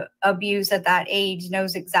type of abuse at that age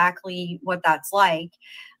knows exactly what that's like.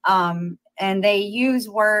 And they use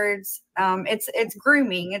words. It's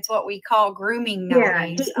grooming. It's what we call grooming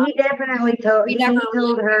nowadays. Yeah, he definitely told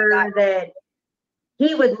her that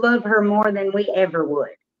he would love her more than we ever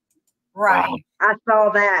would. Right. Wow. I saw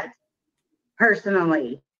that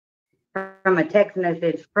personally from a text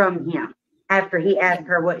message from him after he asked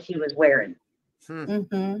her what she was wearing.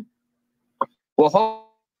 Mm-hmm. Well,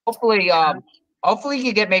 hopefully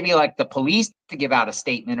you get maybe like the police to give out a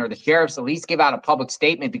statement, or the sheriffs at least give out a public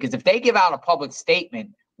statement, because if they give out a public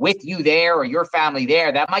statement with you there or your family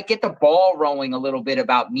there, that might get the ball rolling a little bit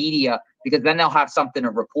about media, because then they'll have something to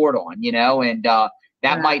report on, and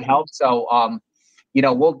that might help. So,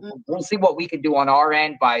 we'll see what we can do on our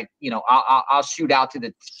end by, I'll shoot out to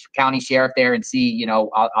the county sheriff there and see,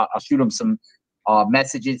 I'll shoot them some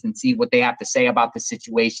messages and see what they have to say about the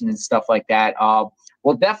situation and stuff like that.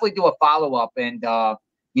 We'll definitely do a follow-up, and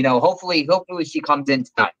hopefully she comes in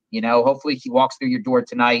tonight. Hopefully she walks through your door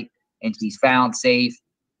tonight and she's found safe,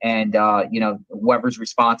 and whoever's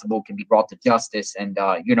responsible can be brought to justice. And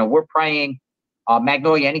we're praying.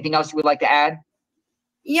 Magnolia, anything else you would like to add?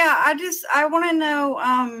 Yeah, I want to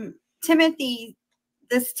know, Timothy.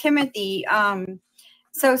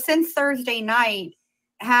 So since Thursday night,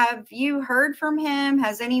 have you heard from him?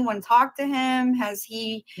 Has anyone talked to him? Has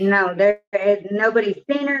he? No, nobody's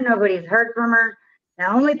seen her. Nobody's heard from her. The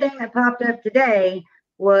only thing that popped up today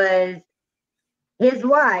was his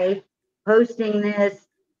wife posting this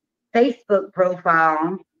Facebook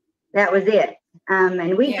profile. That was it.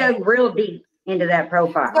 And we dug real deep into that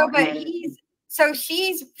profile. So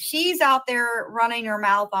she's out there running her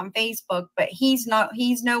mouth on Facebook, but he's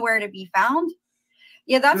nowhere to be found.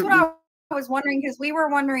 Yeah, that's what I was wondering, because we were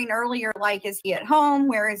wondering earlier, like, is he at home?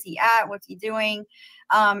 Where is he at? What's he doing?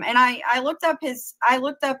 And I looked up his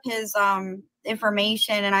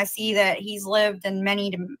information, and I see that he's lived in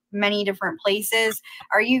many different places.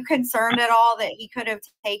 Are you concerned at all that he could have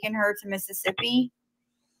taken her to Mississippi?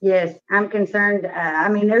 Yes, I'm concerned. I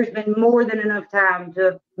mean, there's been more than enough time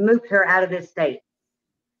to move her out of this state.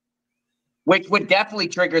 Which would definitely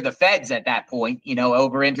trigger the feds at that point, you know,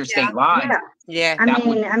 over interstate lines. Yeah. I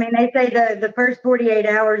mean, they say the first 48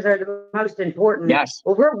 hours are the most important. Yes.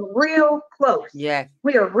 Well, we're real close. Yeah.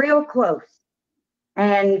 We are real close.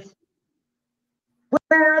 And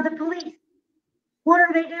where are the police? What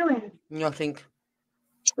are they doing? Nothing.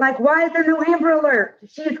 Like, why is there no Amber Alert?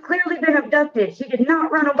 She has clearly been abducted. She did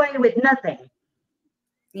not run away with nothing.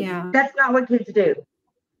 Yeah. That's not what kids do.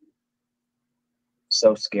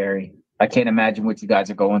 So scary. I can't imagine what you guys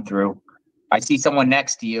are going through. I see someone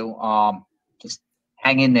next to you. Just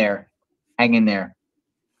hang in there. Hang in there.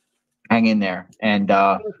 Hang in there. And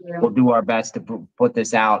we'll do our best to put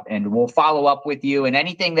this out. And we'll follow up with you. And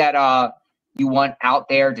anything that you want out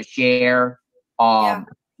there to share,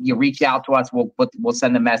 you reach out to us. We'll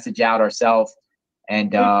send a message out ourselves.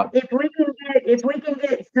 And if we can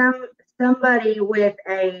get somebody with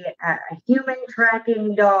a human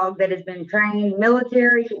tracking dog that has been trained,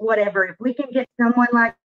 military, whatever, if we can get someone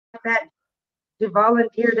like that to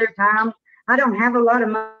volunteer their time, I don't have a lot of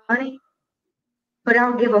money, but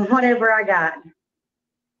I'll give them whatever I got.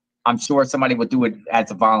 I'm sure somebody would do it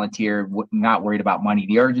as a volunteer, not worried about money.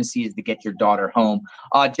 The urgency is to get your daughter home.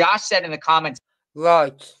 Josh said in the comments.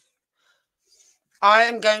 Right. I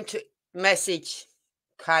am going to message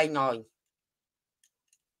K9.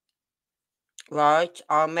 Right.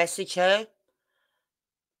 I'll message her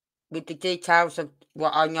with the details of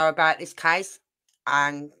what I know about this case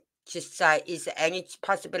and just say, is there any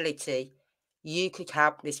possibility you could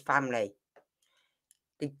help this family?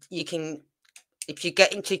 You can, if you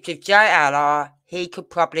get in touch with JLR, he could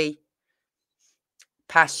probably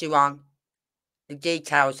pass you on the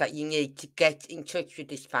details that you need to get in touch with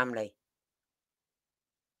this family.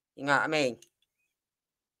 You know what I mean?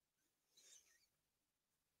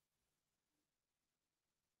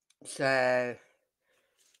 So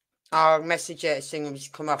I'll message her as soon as we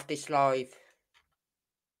come off this live.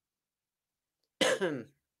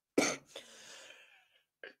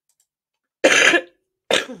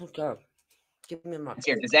 Go. Give me a mic.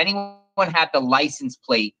 Here, does anyone have the license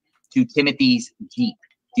plate to Timothy's Jeep?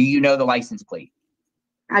 Do you know the license plate?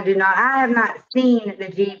 I do not. I have not seen the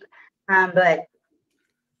Jeep, but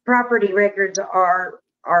property records are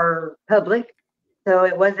public, so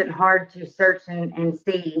it wasn't hard to search and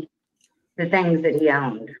see the things that he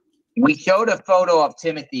owned. We showed a photo of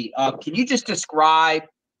Timothy. Can you just describe,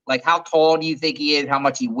 like, how tall do you think he is? How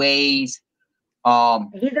much he weighs?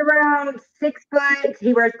 He's around 6 foot.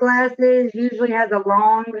 He wears glasses. Usually has a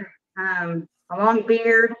long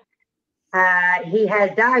beard. He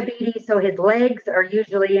has diabetes, so his legs are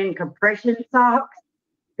usually in compression socks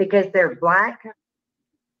because they're black.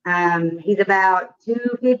 He's about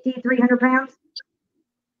 250, 300 pounds.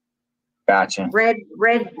 Gotcha. Red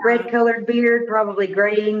colored beard, probably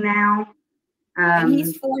graying now. And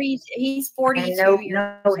he's 42 and no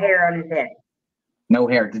hair on his head. No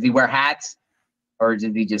hair. Does he wear hats? Or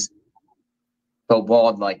did he just go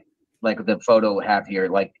bald like the photo we have here?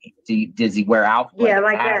 Like, does he wear out? Yeah,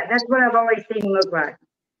 like that. That's what I've always seen him look like.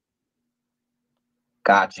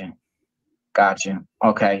 Gotcha.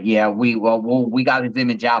 Okay. Yeah, we got his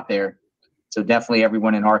image out there. So definitely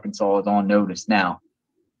everyone in Arkansas is on notice now.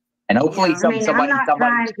 And hopefully somebody.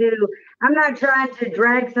 I'm not trying to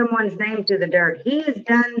drag someone's name through the dirt. He has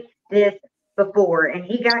done this before and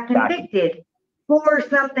he got convicted for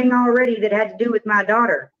something already that had to do with my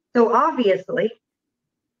daughter. So obviously,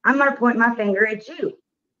 I'm going to point my finger at you.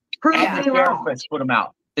 Prove me wrong. Put him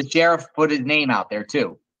out. The sheriff put his name out there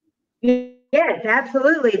too. Yes,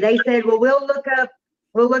 absolutely. They said, "Well, we'll look up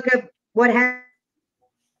what happened."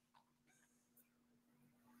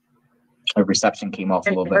 The reception came off a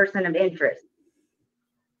little bit. Person of interest.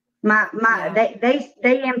 They inputted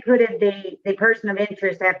the person of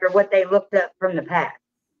interest after what they looked up from the past.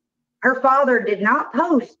 Her father did not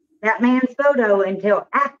post that man's photo until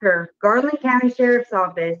after Garland County Sheriff's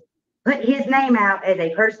Office put his name out as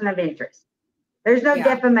a person of interest. There's no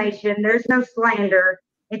defamation. There's no slander.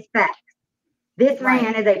 It's facts. This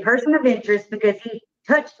man is a person of interest because he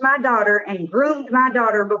touched my daughter and groomed my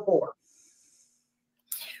daughter before.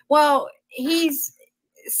 Well,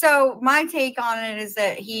 so my take on it is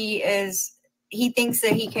that he is he thinks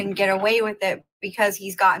that he can get away with it because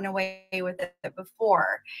he's gotten away with it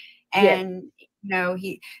before. And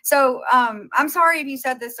I'm sorry if you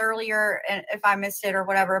said this earlier and if I missed it or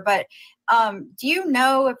whatever, but do you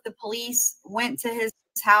know if the police went to his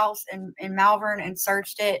house in Malvern and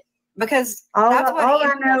searched it? Because all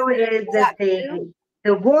I know is that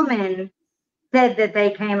the woman said that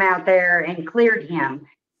they came out there and cleared him,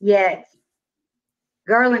 yet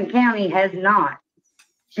Garland County has not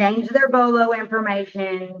changed their BOLO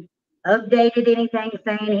information, updated anything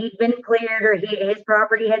saying he'd been cleared or his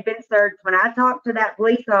property had been searched. When I talked to that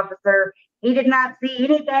police officer, he did not see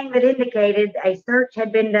anything that indicated a search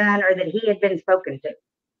had been done or that he had been spoken to.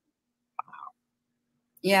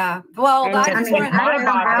 Yeah, well, and, I don't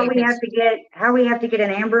know how we have to get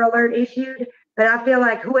an Amber Alert issued, but I feel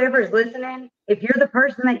like whoever's listening, if you're the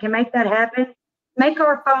person that can make that happen, make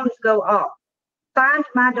our phones go off. Find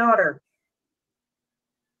my daughter.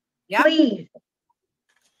 Yeah. Please.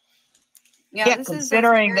 Yeah,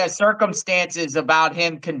 considering the circumstances about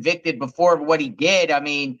him convicted before what he did, I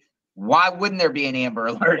mean, why wouldn't there be an Amber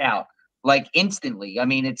Alert out like instantly? I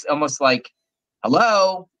mean, it's almost like,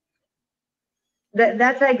 hello.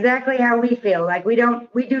 That's exactly how we feel. Like we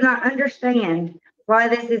do not understand why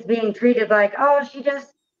this is being treated like, oh, she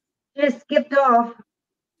just skipped off.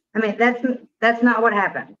 I mean, that's not what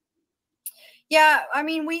happened. Yeah, I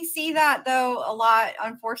mean, we see that though a lot,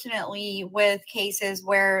 unfortunately, with cases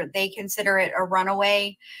where they consider it a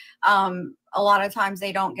runaway. A lot of times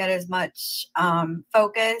they don't get as much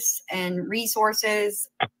focus and resources.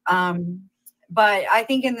 But I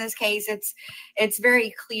think in this case, it's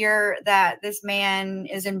very clear that this man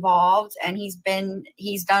is involved and he's done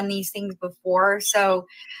these things before. So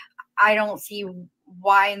I don't see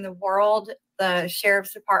why in the world the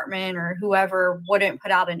sheriff's department or whoever wouldn't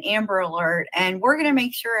put out an Amber Alert. And we're going to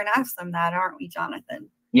make sure and ask them that, aren't we, Jonathan?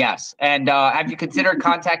 Yes. And have you considered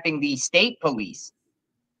contacting the state police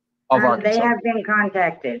of Arkansas? They have been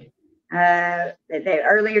contacted.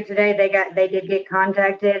 Earlier today, they did get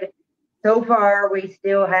contacted. So far, we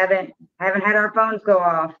still haven't had our phones go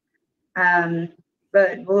off.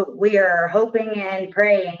 But we are hoping and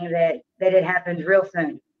praying that it happens real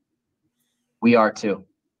soon. We are too.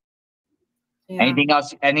 Yeah.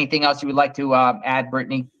 Anything else you would like to add,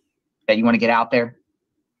 Brittany, that you want to get out there?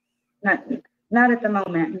 Not at the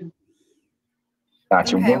moment.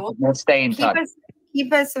 Gotcha. Okay, we'll stay in touch.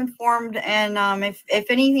 Keep us informed, and if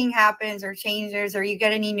anything happens or changes or you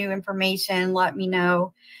get any new information, let me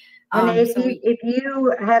know. And if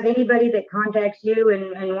you have anybody that contacts you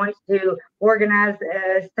and wants to organize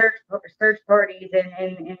search parties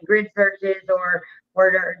and grid searches or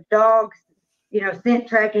dogs, scent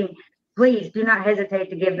tracking, please do not hesitate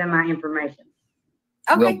to give them my information.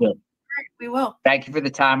 Okay, we will. Thank you for the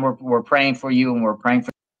time. We're praying for you, and we're praying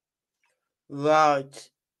for. Right.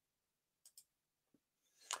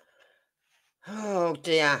 Oh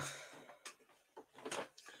dear.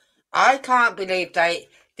 I can't believe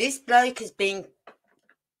this bloke has been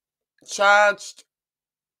charged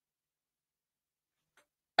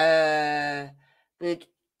with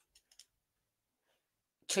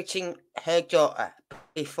touching her daughter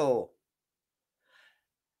before.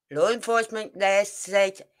 Law enforcement there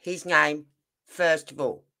said his name first of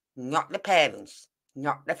all, not the parents,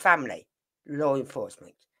 not the family, law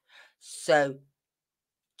enforcement. So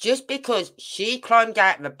just because she climbed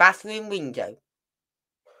out of a bathroom window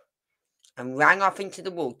and ran off into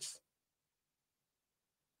the woods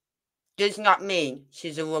does not mean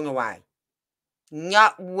she's a runaway.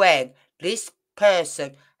 Not when this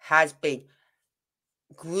person has been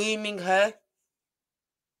grooming her,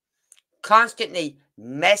 constantly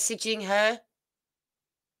messaging her,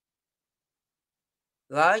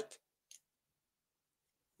 right?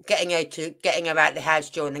 Getting her out the house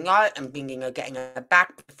during the night and getting her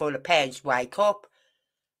back before the parents wake up.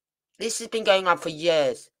 This has been going on for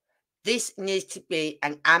years. This needs to be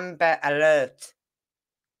an Amber Alert,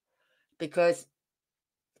 because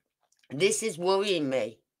this is worrying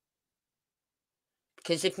me.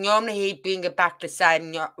 Because if normally he'd bring her back the same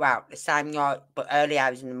night, but early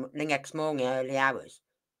hours in the next morning, early hours,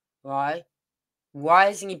 right? Why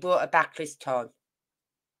hasn't he brought her back this time?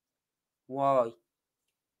 Why?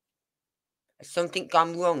 Has something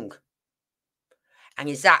gone wrong? And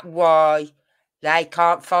is that why they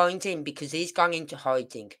can't find him? Because he's gone into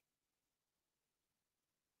hiding.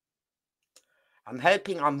 I'm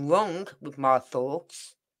hoping I'm wrong with my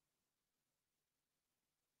thoughts.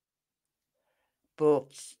 But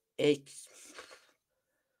it's,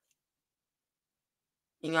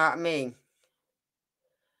 you know what I mean?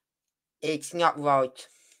 It's not right.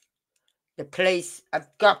 The police have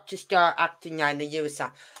got to start acting now in the USA.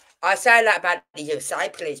 I say that about the USA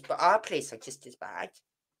police, but our police are just as bad.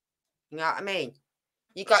 You know what I mean?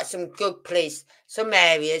 You got some good police. Some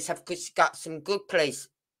areas have got some good police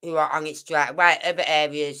who are on it straight away. Other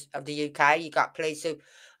areas of the UK, you got police who,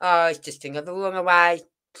 oh, it's just another runaway.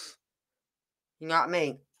 You know what I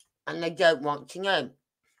mean? And they don't want to know.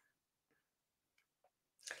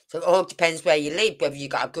 So it all depends where you live, whether you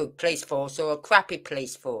got a good police force or a crappy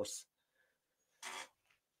police force.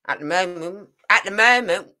 At the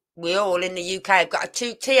moment, we all in the UK have got a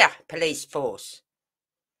 2-tier police force.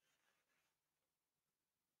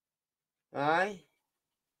 Right?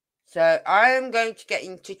 So I am going to get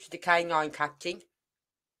in touch with the K9 captain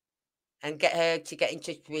and get her to get in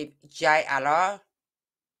touch with JLR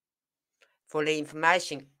for the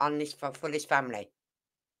information on this for this family,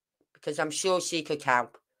 because I'm sure she could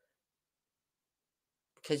help.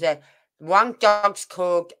 Because one dog's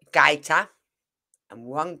called Gator and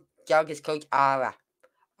one dog is called Ara,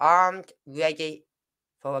 armed, ready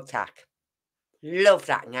for attack. Love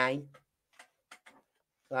that name.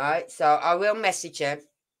 Right, so I will message her.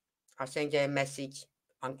 I'll send her a message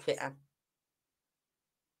on Twitter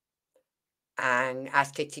and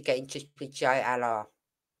ask her to get in touch with JLR.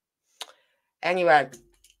 Anyway,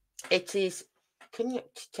 it is coming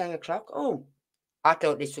up to 10 o'clock. Oh, I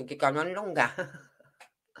thought this would be going on longer.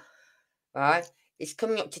 Right, it's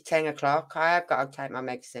coming up to 10 o'clock. I have got to take my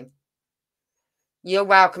medicine. You're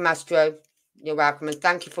welcome, Astro. You're welcome, and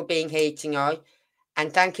thank you for being here tonight.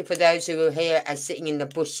 And thank you for those who are here and sitting in the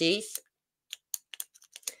bushes.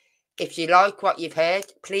 If you like what you've heard,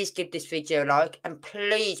 please give this video a like. And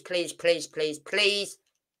please, please, please, please, please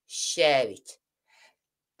share it.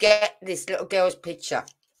 Get this little girl's picture.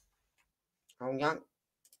 Hold on.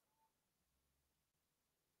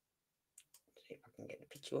 See if I can get the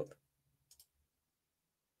picture up.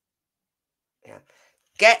 Yeah.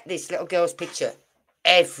 Get this little girl's picture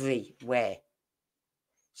everywhere.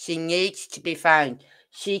 She needs to be found.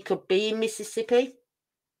 She could be in Mississippi.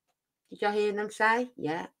 Did you hear them say?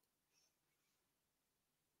 Yeah.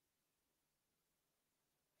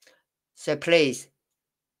 So please,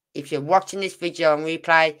 if you're watching this video on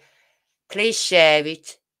replay, please share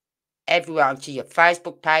it everywhere, onto your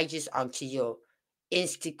Facebook pages, onto your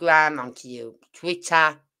Instagram, onto your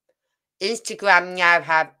Twitter. Instagram now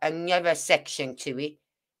have another section to it,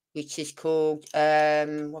 which is called,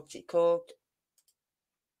 what's it called?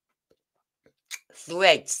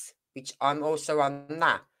 Threads, which I'm also on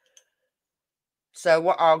that. So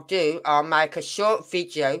what I'll do, I'll make a short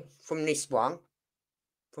video from this one,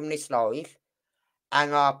 from this live,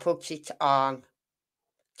 and I'll put it on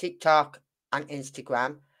TikTok and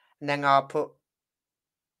Instagram, and then I'll put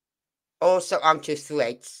also onto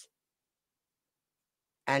Threads,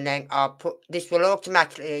 and then I'll put, this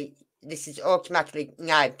is automatically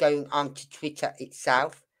now going onto Twitter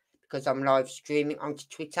itself, because I'm live streaming onto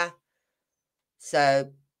Twitter.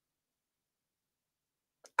 So,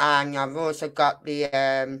 and I've also got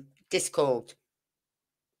the Discord.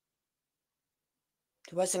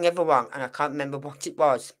 There was another one, and I can't remember what it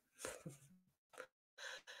was.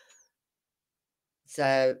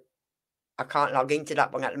 So, I can't log into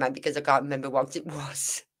that one at the moment because I can't remember what it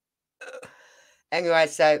was. Anyway,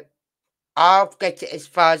 so I'll get it as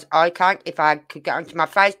far as I can. If I could get onto my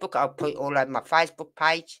Facebook, I'll put it all over my Facebook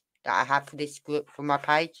page that I have for this group, for my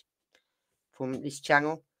page, from this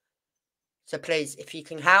channel. So please, if you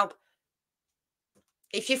can help,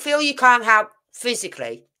 if you feel you can't help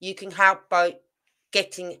physically, you can help by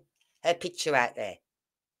getting her picture out there.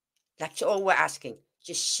 That's all we're asking.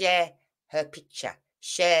 Just share her picture,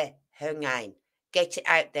 share her name, get it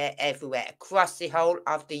out there everywhere, across the whole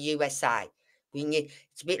of the USA. We need,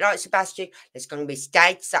 it's a bit like Sebastian, there's going to be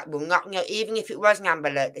states that will not know, even if it was an Amber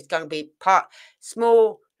Alert, there's going to be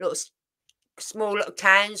small little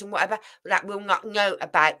towns and whatever that will not know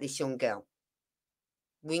about this young girl.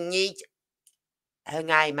 We need her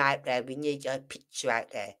name out there. We need her picture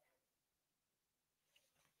out there.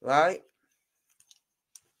 Right?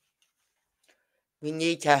 We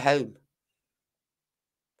need her home.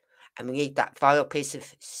 And we need that vile piece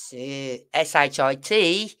of SHIT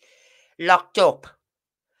locked up.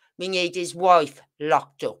 We need his wife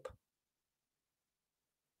locked up.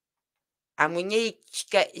 And we need to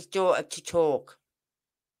get his daughter to talk.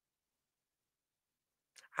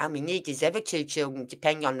 And we need his other 2 children,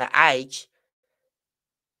 depending on their age,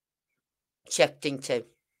 checked into.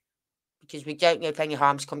 Because we don't know if any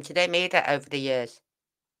harm's come to them either over the years.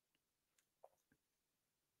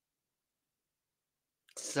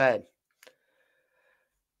 So,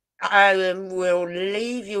 I will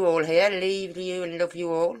leave you all here, leave you and love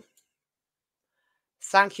you all.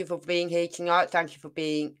 Thank you for being here tonight. Thank you for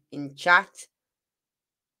being in chat.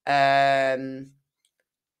 As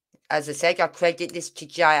I said, I credit this to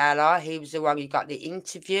JLR. He was the one who got the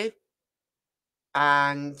interview.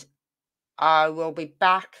 And I will be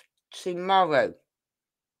back tomorrow.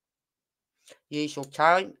 Usual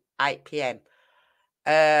time, 8 p.m.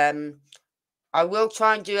 I will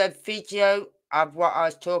try and do a video of what I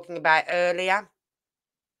was talking about earlier.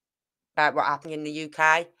 About what happened in the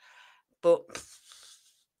UK. But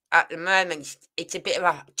at the moment, it's a bit of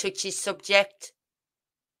a touchy subject.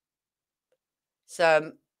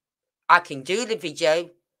 So I can do the video,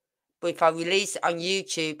 but if I release it on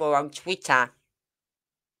YouTube or on Twitter,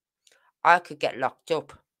 I could get locked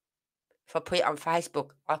up. If I put it on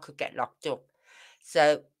Facebook, I could get locked up.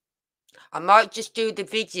 So I might just do the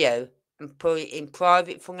video and put it in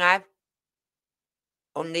private for now,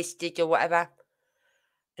 unlisted or whatever.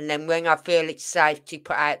 And then when I feel it's safe to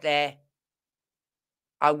put out there,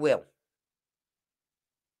 I will.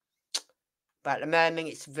 But at the moment,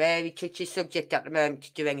 it's a very touchy subject at the moment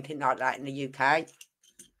to do anything like that in the UK.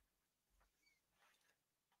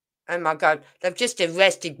 Oh my God, they've just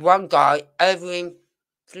arrested one guy over in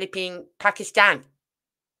flipping Pakistan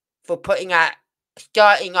for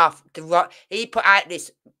starting off he put out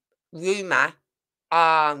this rumour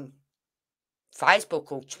on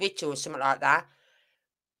Facebook or Twitter or something like that,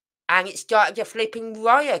 and it started a flipping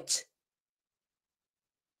riot.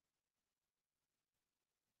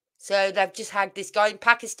 So they've just had this guy in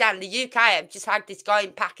Pakistan, the UK have just had this guy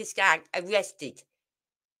in Pakistan arrested.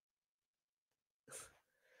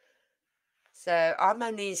 So I'm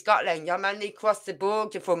only in Scotland, I'm only across the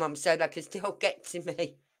border from them, so they can still get to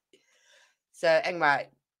me. So anyway,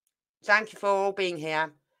 thank you for all being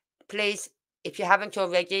here. Please, if you haven't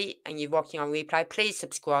already and you're watching on replay, please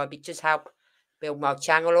subscribe. It does help build my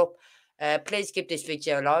channel up. Please give this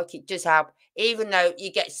video a like. It does help. Even though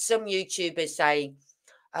you get some YouTubers saying,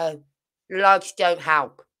 likes don't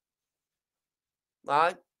help.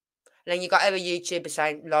 Right? And then you got other YouTubers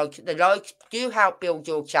saying, the likes do help build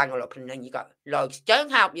your channel up. And then you got likes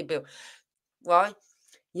don't help you build. Right?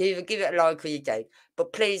 You either give it a like or you don't.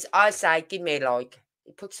 But please, I say, give me a like.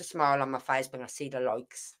 It puts a smile on my face when I see the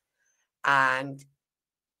likes. And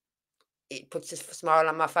it puts a smile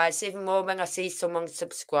on my face even more when I see someone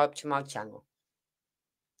subscribe to my channel.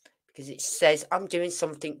 Because it says I'm doing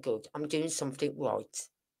something good. I'm doing something right.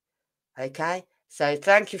 Okay? So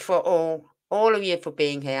thank you for all of you for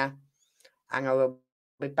being here. And I will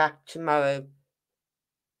be back tomorrow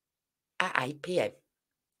at 8 p.m.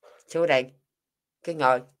 Till then, good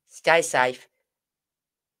night. Stay safe.